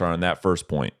guys' thoughts are on that first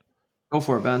point. Go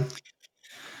for it, Ben.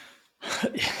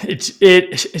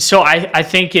 So I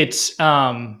think it's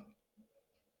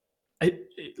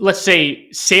let's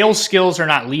say sales skills are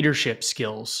not leadership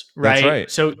skills, right? That's right.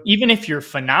 So even if you're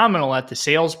phenomenal at the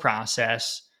sales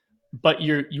process, but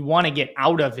you want to get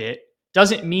out of it,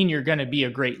 doesn't mean you're going to be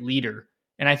a great leader.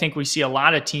 And I think we see a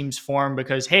lot of teams form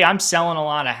because, hey, I'm selling a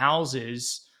lot of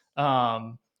houses.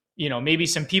 Maybe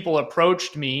some people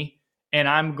approached me and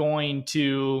I'm going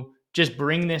to just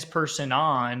bring this person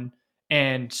on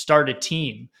and start a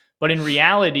team. But in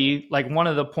reality, like one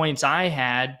of the points I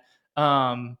had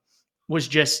was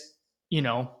just,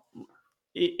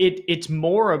 it's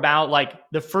more about like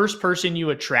the first person you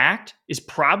attract is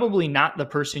probably not the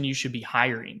person you should be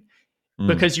hiring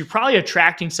because you're probably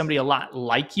attracting somebody a lot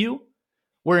like you.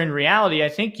 Where in reality, I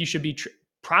think you should be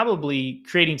probably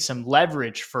creating some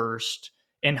leverage first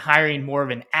and hiring more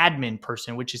of an admin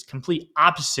person, which is complete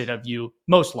opposite of you,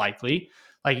 most likely.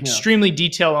 Like extremely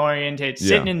detail oriented,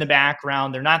 sitting in the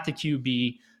background. They're not the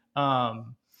QB.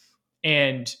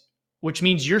 And which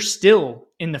means you're still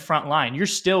in the front line. You're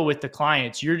still with the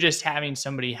clients. You're just having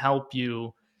somebody help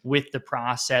you with the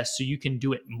process so you can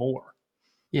do it more.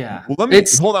 Yeah. Well,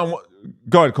 hold on.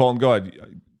 Go ahead, Colin. Go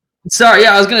ahead. Sorry,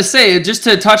 I was gonna say, just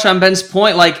to touch on Ben's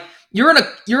point, like you're in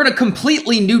a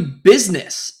completely new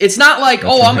business. It's not like,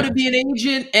 That's right. I'm gonna be an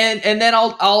agent and then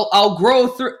I'll grow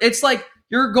through. It's like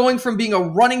you're going from being a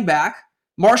running back,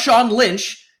 Marshawn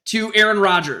Lynch, to Aaron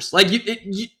Rodgers. Like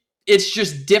it's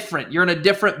just different. You're in a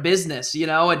different business,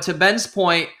 And to Ben's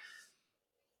point,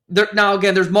 now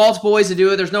again, there's multiple ways to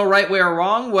do it. There's no right way or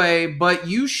wrong way, but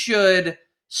you should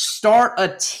start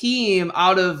a team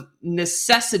out of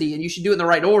necessity, and you should do it in the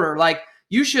right order. Like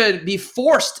you should be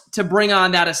forced to bring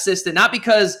on that assistant, not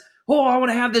because, I want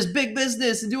to have this big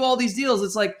business and do all these deals.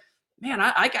 It's like, man,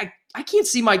 I can't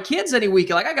see my kids any week.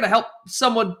 Like I got to help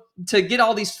someone to get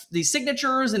all these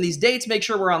signatures and these dates, make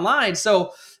sure we're online.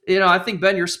 So, I think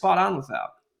Ben, you're spot on with that.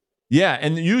 Yeah.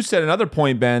 And you said another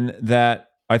point, Ben, that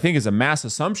I think is a mass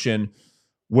assumption,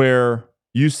 where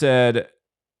you said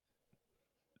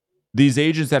these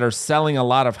agents that are selling a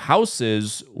lot of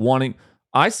houses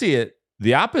I see it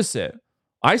the opposite.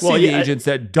 I see the agents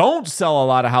that don't sell a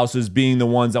lot of houses being the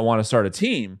ones that want to start a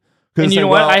team. And you know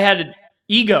what? I had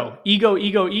ego.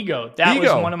 That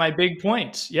was one of my big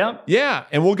points. Yep. Yeah.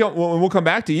 And we'll come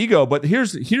back to ego, but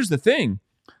here's the thing.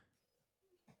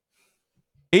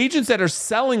 Agents that are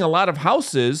selling a lot of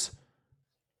houses,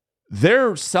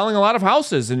 they're selling a lot of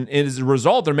houses, and as a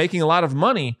result, they're making a lot of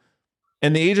money.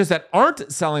 And the agents that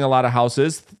aren't selling a lot of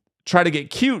houses try to get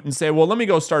cute and say, well, let me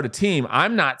go start a team.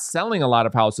 I'm not selling a lot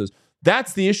of houses.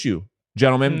 That's the issue,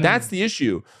 gentlemen. That's the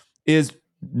issue, is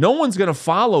no one's going to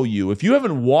follow you if you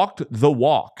haven't walked the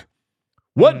walk.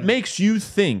 What makes you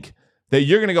think that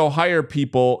you're going to go hire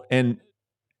people and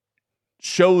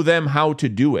show them how to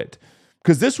do it?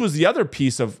 Because this was the other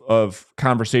piece of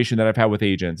conversation that I've had with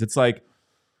agents. It's like,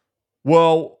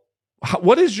 well,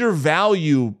 what is your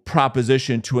value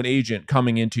proposition to an agent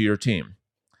coming into your team?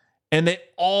 And they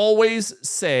always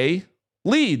say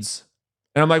leads.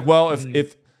 And I'm like, well,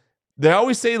 if they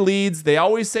always say leads, they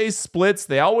always say splits,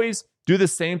 they always do the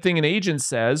same thing an agent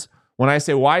says. When I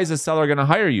say, why is a seller going to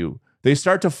hire you? They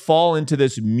start to fall into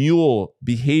this mule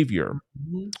behavior.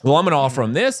 Well, I'm going to offer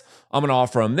them this. I'm going to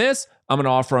offer them this. I'm going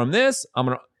to offer them this.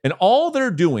 And all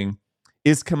they're doing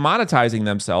is commoditizing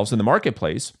themselves in the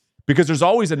marketplace, because there's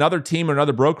always another team or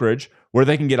another brokerage where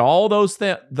they can get all those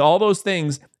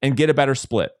things and get a better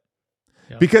split.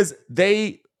 Yep. Because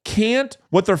they can't.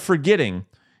 What they're forgetting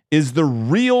is the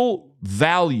real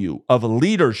value of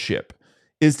leadership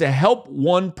is to help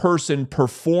one person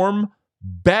perform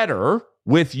better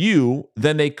with you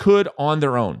than they could on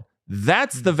their own.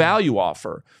 That's the value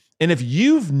offer. And if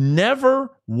you've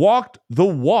never walked the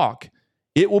walk,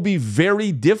 it will be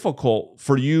very difficult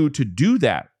for you to do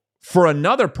that for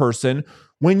another person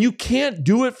when you can't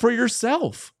do it for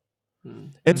yourself.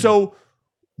 And so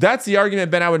that's the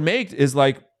argument, Ben, I would make, is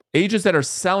like agents that are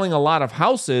selling a lot of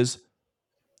houses,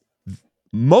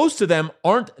 most of them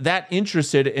aren't that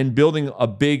interested in building a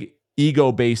big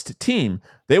ego-based team.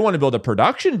 They want to build a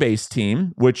production-based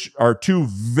team, which are two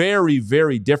very,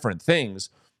 very different things.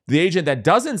 The agent that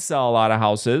doesn't sell a lot of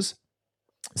houses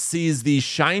sees the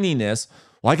shininess.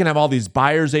 Well, I can have all these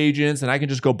buyer's agents and I can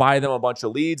just go buy them a bunch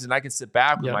of leads and I can sit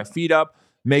back with my feet up,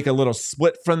 make a little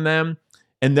split from them.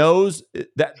 And those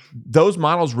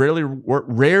models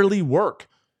rarely work.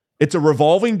 It's a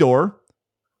revolving door.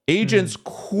 Agents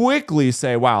quickly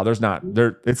say, wow,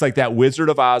 it's like that Wizard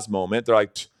of Oz moment. They're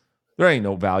like, there ain't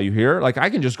no value here. Like, I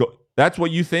can just go. That's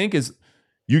what you think is,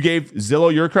 you gave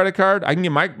Zillow your credit card. I can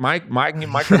give my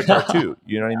credit card too.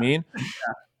 You know what I mean? Yeah.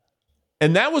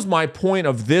 And that was my point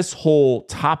of this whole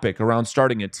topic around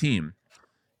starting a team,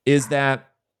 is that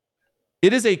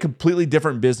it is a completely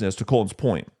different business, to Colton's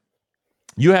point.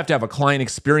 You have to have a client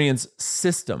experience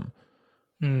system.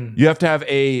 You have to have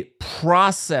a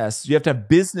process. You have to have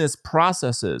business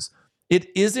processes. It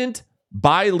isn't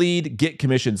buy lead, get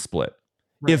commission split.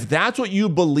 Right. If that's what you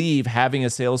believe having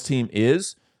a sales team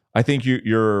is, I think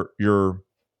you're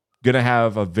going to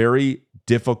have a very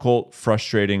difficult,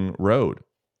 frustrating road.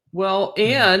 Well,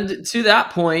 and to that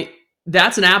point,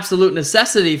 that's an absolute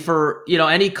necessity for,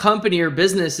 any company or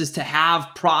business, is to have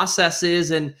processes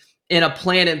and a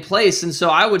plan in place. And so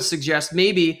I would suggest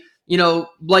maybe,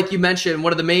 like you mentioned,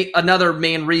 another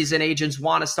main reason agents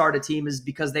want to start a team is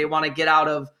because they want to get out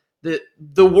of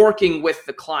the working with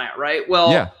the client, right?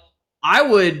 Well, yeah. I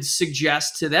would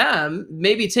suggest to them,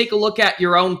 maybe take a look at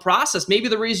your own process. Maybe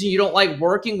the reason you don't like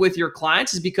working with your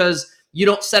clients is because you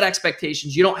don't set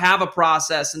expectations. You don't have a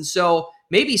process. And so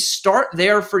maybe start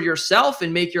there for yourself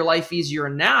and make your life easier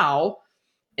now.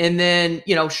 And then,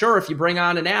 sure, if you bring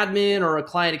on an admin or a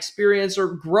client experience, or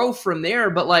grow from there,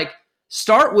 but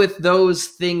start with those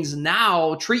things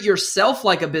now. Treat yourself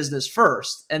like a business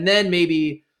first, and then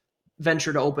maybe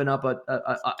venture to open up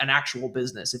an actual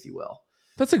business, if you will.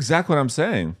 That's exactly what I'm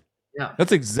saying. Yeah.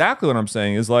 That's exactly what I'm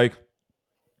saying, is like,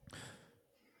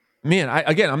 man,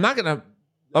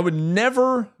 I would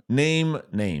never name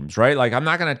names, right? Like, I'm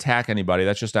not going to attack anybody.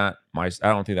 That's just not I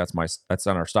don't think that's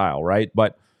not our style, right?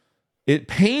 But it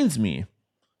pains me.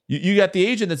 You got the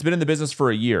agent that's been in the business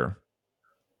for a year.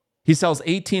 He sells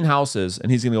 18 houses and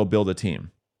he's going to go build a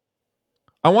team.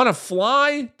 I want to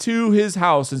fly to his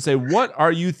house and say, what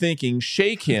are you thinking?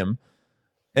 Shake him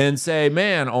and say,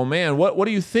 man, oh man, what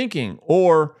are you thinking?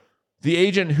 Or the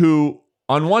agent who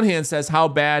on one hand says how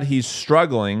bad he's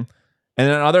struggling, and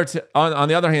then on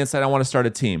the other hand said, I want to start a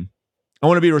team. I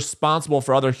want to be responsible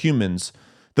for other humans.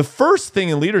 The first thing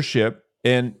in leadership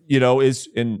and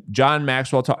John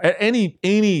Maxwell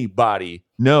anybody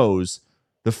knows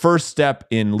the first step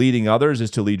in leading others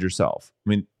is to lead yourself. I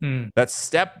mean, that's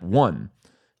step one.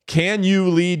 Can you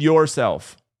lead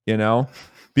yourself?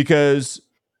 Because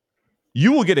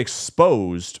you will get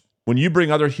exposed when you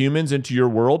bring other humans into your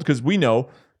world, because we know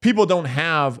people don't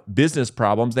have business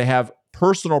problems. They have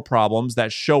personal problems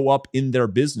that show up in their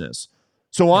business.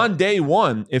 So on day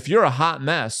one, if you're a hot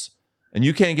mess and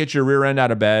you can't get your rear end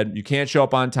out of bed, you can't show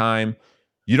up on time,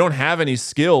 you don't have any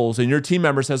skills, and your team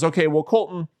member says, okay, well,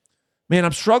 Colton, man,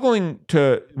 I'm struggling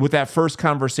with that first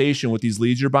conversation with these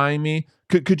leads you're buying me.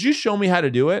 Could you show me how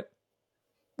to do it?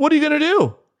 What are you going to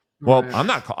do? Well,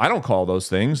 I don't call those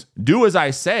things. Do as I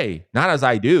say, not as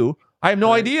I do. I have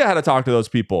no idea how to talk to those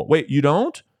people. Wait, you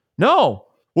don't? No.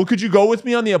 Well, could you go with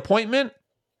me on the appointment?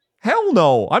 Hell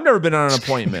no. I've never been on an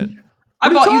appointment.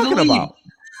 I bought you the lead.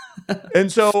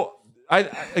 And so I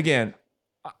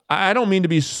don't mean to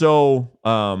be so,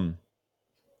 I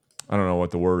don't know what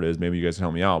the word is. Maybe you guys can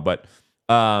help me out, but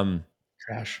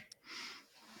crash.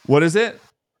 What is it?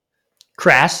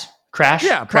 Crash.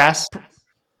 Yeah. Crash.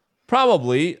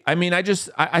 Probably. I mean,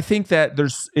 I think that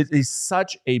it is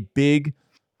such a big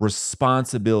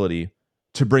responsibility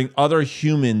to bring other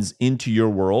humans into your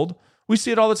world. We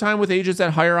see it all the time with agents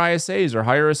that hire ISAs or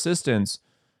hire assistants.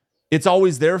 It's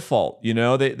always their fault.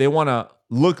 They want to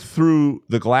look through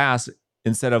the glass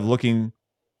instead of looking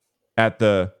at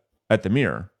the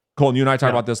mirror. Colton, you and I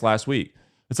talked about this last week.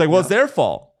 It's like, well, it's their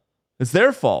fault. It's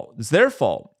their fault. It's their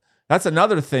fault. That's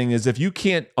another thing, is if you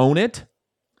can't own it,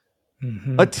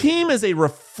 a team is a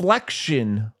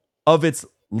reflection of its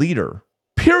leader,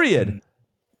 period.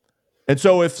 And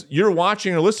so if you're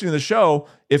watching or listening to the show,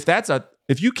 if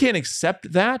you can't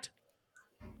accept that,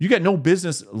 you got no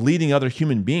business leading other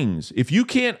human beings. If you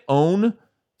can't own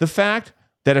the fact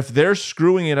that if they're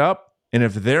screwing it up and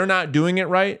if they're not doing it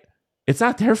right, it's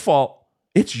not their fault.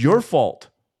 It's your fault.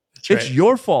 It's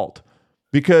your fault,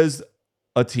 because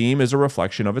a team is a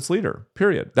reflection of its leader,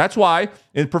 period. That's why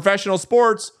in professional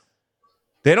sports,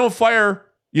 they don't fire,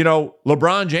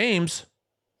 LeBron James.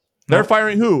 They're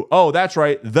firing who? Oh, that's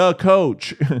right, the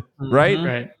coach, right?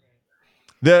 Right.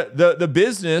 The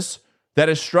business that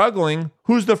is struggling,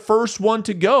 who's the first one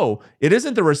to go? It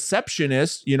isn't the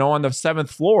receptionist, on the 7th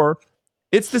floor.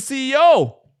 It's the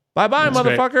CEO. Bye-bye,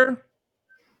 motherfucker. Great.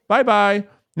 Bye-bye.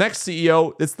 Next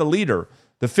CEO, it's the leader.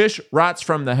 The fish rots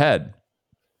from the head.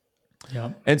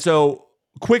 Yeah. And so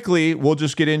quickly, we'll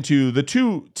just get into the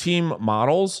two team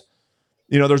models.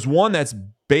 There's one that's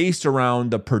based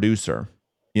around the producer.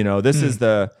 This is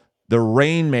the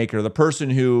rainmaker, the person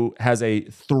who has a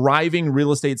thriving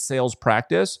real estate sales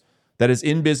practice that is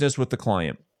in business with the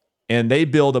client. And they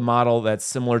build a model that's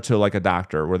similar to like a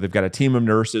doctor, where they've got a team of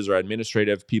nurses or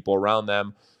administrative people around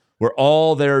them, where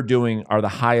all they're doing are the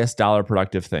highest dollar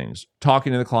productive things: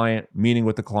 talking to the client, meeting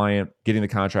with the client, getting the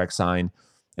contract signed,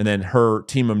 and then her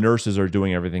team of nurses are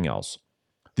doing everything else.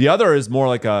 The other is more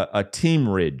like a team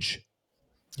ridge.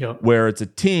 Yep. Where it's a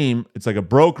team, it's like a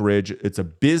brokerage, it's a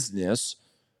business.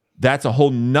 That's a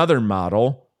whole nother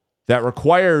model that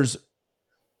requires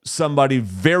somebody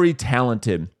very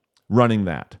talented running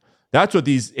that. That's what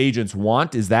these agents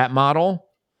want, is that model,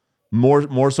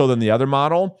 more so than the other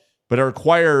model. But it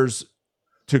requires,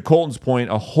 to Colton's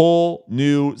point, a whole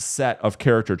new set of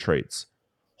character traits,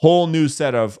 whole new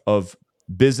set of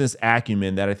business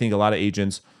acumen that I think a lot of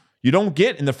agents, you don't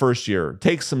get in the first year. It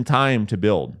takes some time to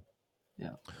build.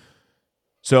 Yeah.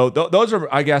 So those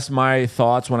are, I guess, my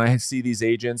thoughts when I see these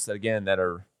agents that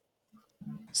are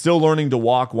still learning to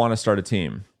walk, want to start a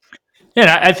team.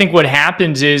 Yeah, I think what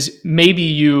happens is maybe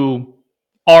you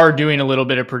are doing a little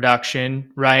bit of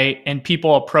production, right? And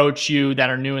people approach you that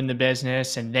are new in the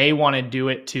business and they want to do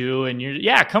it too. And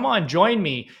you're, come on, join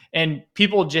me. And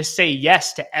people just say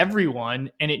yes to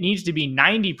everyone. And it needs to be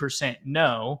 90%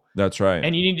 no. That's right.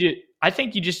 And I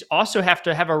think you just also have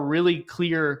to have a really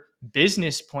clear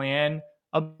business plan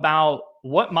about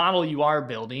what model you are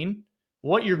building,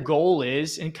 what your goal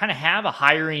is, and kind of have a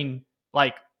hiring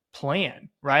plan,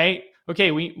 right?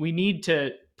 Okay, we need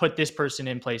to put this person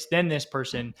in place, then this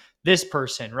person,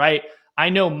 right? I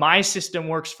know my system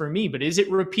works for me, but is it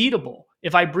repeatable?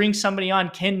 If I bring somebody on,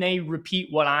 can they repeat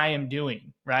what I am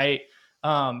doing, right?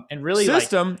 And really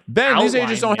system. Ben, these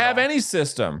agents don't have any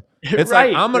system. It's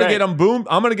right, I'm gonna get them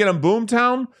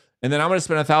Boomtown, and then I'm gonna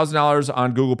spend $1,000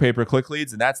 on Google pay-per-click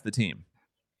leads, and that's the team.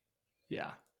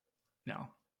 Yeah. No.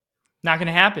 Not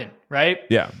gonna happen, right?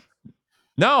 Yeah.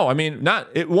 No,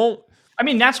 it won't.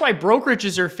 That's why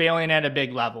brokerages are failing at a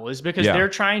big level, is because they're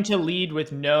trying to lead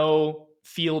with no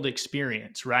field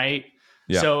experience, right?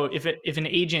 Yeah. So if an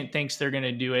agent thinks they're going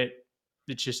to do it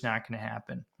it's just not going to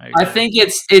happen. I think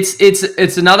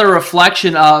it's another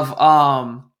reflection of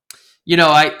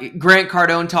Grant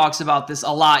Cardone talks about this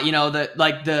a lot, that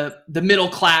like the middle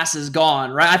class is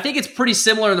gone, right? I think it's pretty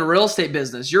similar in the real estate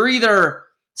business. You're either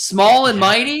small and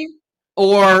mighty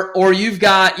or you've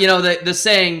got, the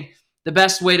saying, the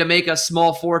best way to make a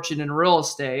small fortune in real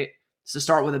estate is to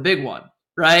start with a big one,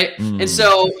 right? And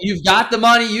so you've got the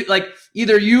money, you like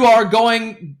either you are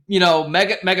going,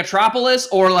 megatropolis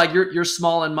or like you're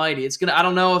small and mighty. I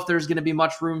don't know if there's gonna be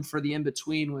much room for the in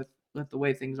between with the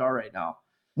way things are right now.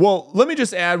 Well, let me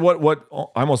just add what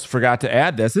I almost forgot to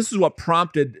add this. This is what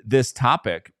prompted this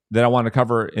topic that I want to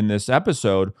cover in this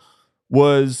episode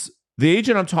was the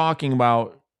agent I'm talking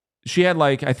about. She had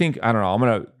I'm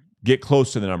going to get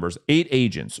close to the numbers, 8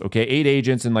 agents, okay? 8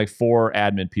 agents and like 4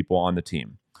 admin people on the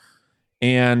team.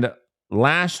 And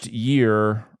last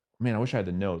year, man, I wish I had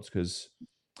the notes because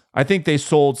I think they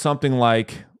sold something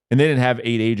like, and they didn't have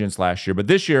 8 agents last year, but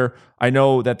this year I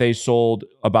know that they sold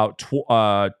about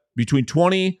between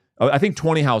 20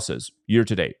 houses year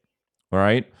to date. All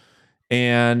right.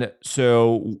 And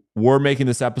so we're making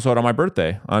this episode on my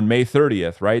birthday on May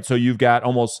 30th, right? So you've got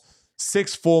almost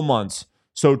 6 full months.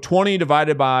 So 20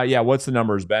 divided by, what's the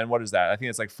numbers, Ben? What is that? I think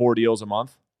it's like 4 deals a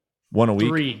month, 1 a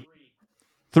week.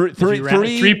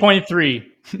 3.3.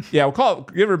 Yeah,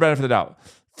 give her a benefit of the doubt.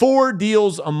 4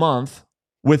 deals a month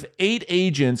with 8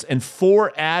 agents and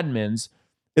 4 admins.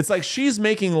 It's like she's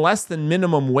making less than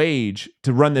minimum wage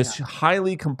to run this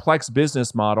highly complex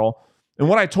business model. And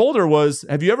what I told her was,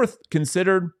 have you ever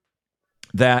considered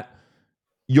that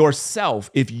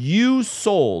yourself, if you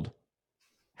sold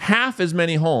half as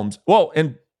many homes,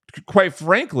 and quite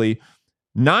frankly,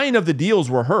 9 of the deals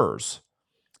were hers.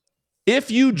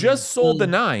 If you just sold the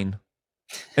 9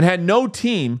 and had no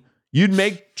team, you'd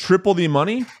make triple the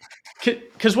money.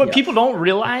 Because what people don't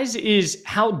realize is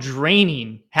how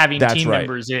draining having team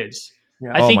members is.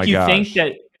 Yeah. I think think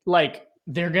that like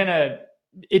they're gonna,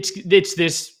 it's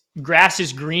this grass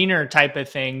is greener type of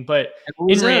thing, but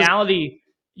in reality,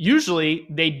 usually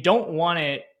they don't want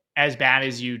it as bad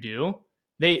as you do.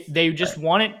 They just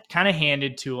want it kind of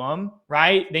handed to them,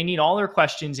 right? They need all their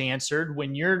questions answered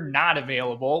when you're not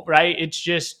available, right? It's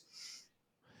just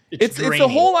it's the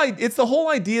whole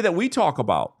idea that we talk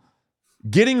about.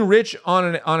 Getting rich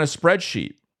on a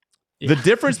spreadsheet. The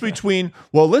difference between,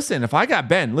 if I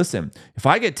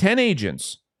get 10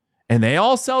 agents and they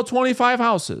all sell 25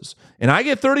 houses and I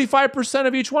get 35%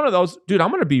 of each one of those, dude, I'm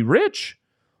going to be rich.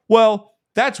 Well,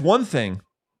 that's one thing.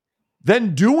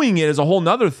 Then doing it is a whole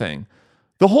nother thing.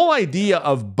 The whole idea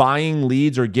of buying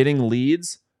leads or getting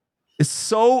leads is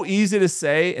so easy to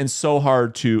say and so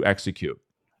hard to execute.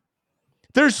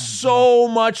 There's so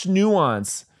much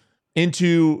nuance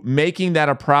into making that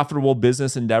a profitable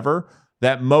business endeavor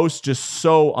that most just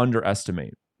so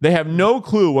underestimate. They have no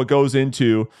clue what goes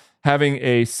into having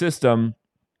a system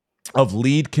of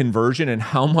lead conversion and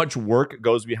how much work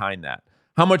goes behind that.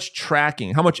 How much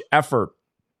tracking, how much effort,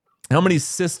 how many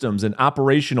systems and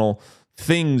operational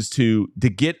things to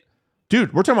get.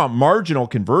 Dude, we're talking about marginal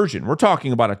conversion. We're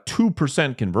talking about a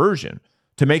 2% conversion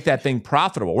to make that thing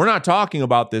profitable. We're not talking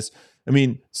about this. I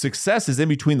mean, success is in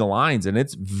between the lines and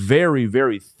it's very,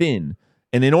 very thin.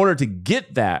 And in order to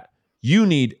get that, you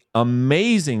need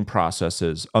amazing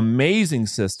processes, amazing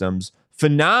systems,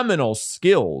 phenomenal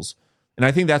skills. And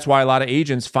I think that's why a lot of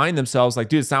agents find themselves like,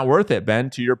 dude, it's not worth it, Ben,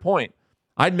 to your point.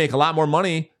 I'd make a lot more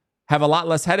money, have a lot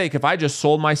less headache if I just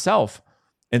sold myself.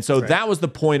 And so that was the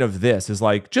point of this, is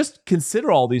like, just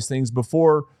consider all these things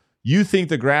before you think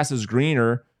the grass is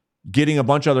greener, getting a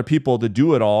bunch of other people to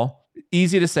do it all.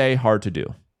 Easy to say, hard to do.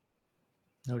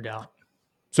 No doubt.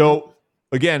 So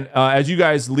again, as you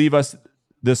guys leave us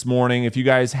this morning, if you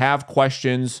guys have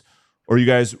questions or you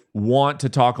guys want to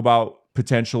talk about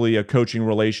potentially a coaching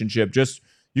relationship,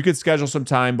 you could schedule some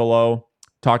time below,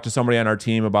 talk to somebody on our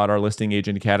team about our Listing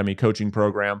Agent Academy coaching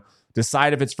program,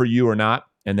 decide if it's for you or not,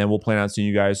 and then we'll plan on seeing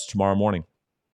you guys tomorrow morning.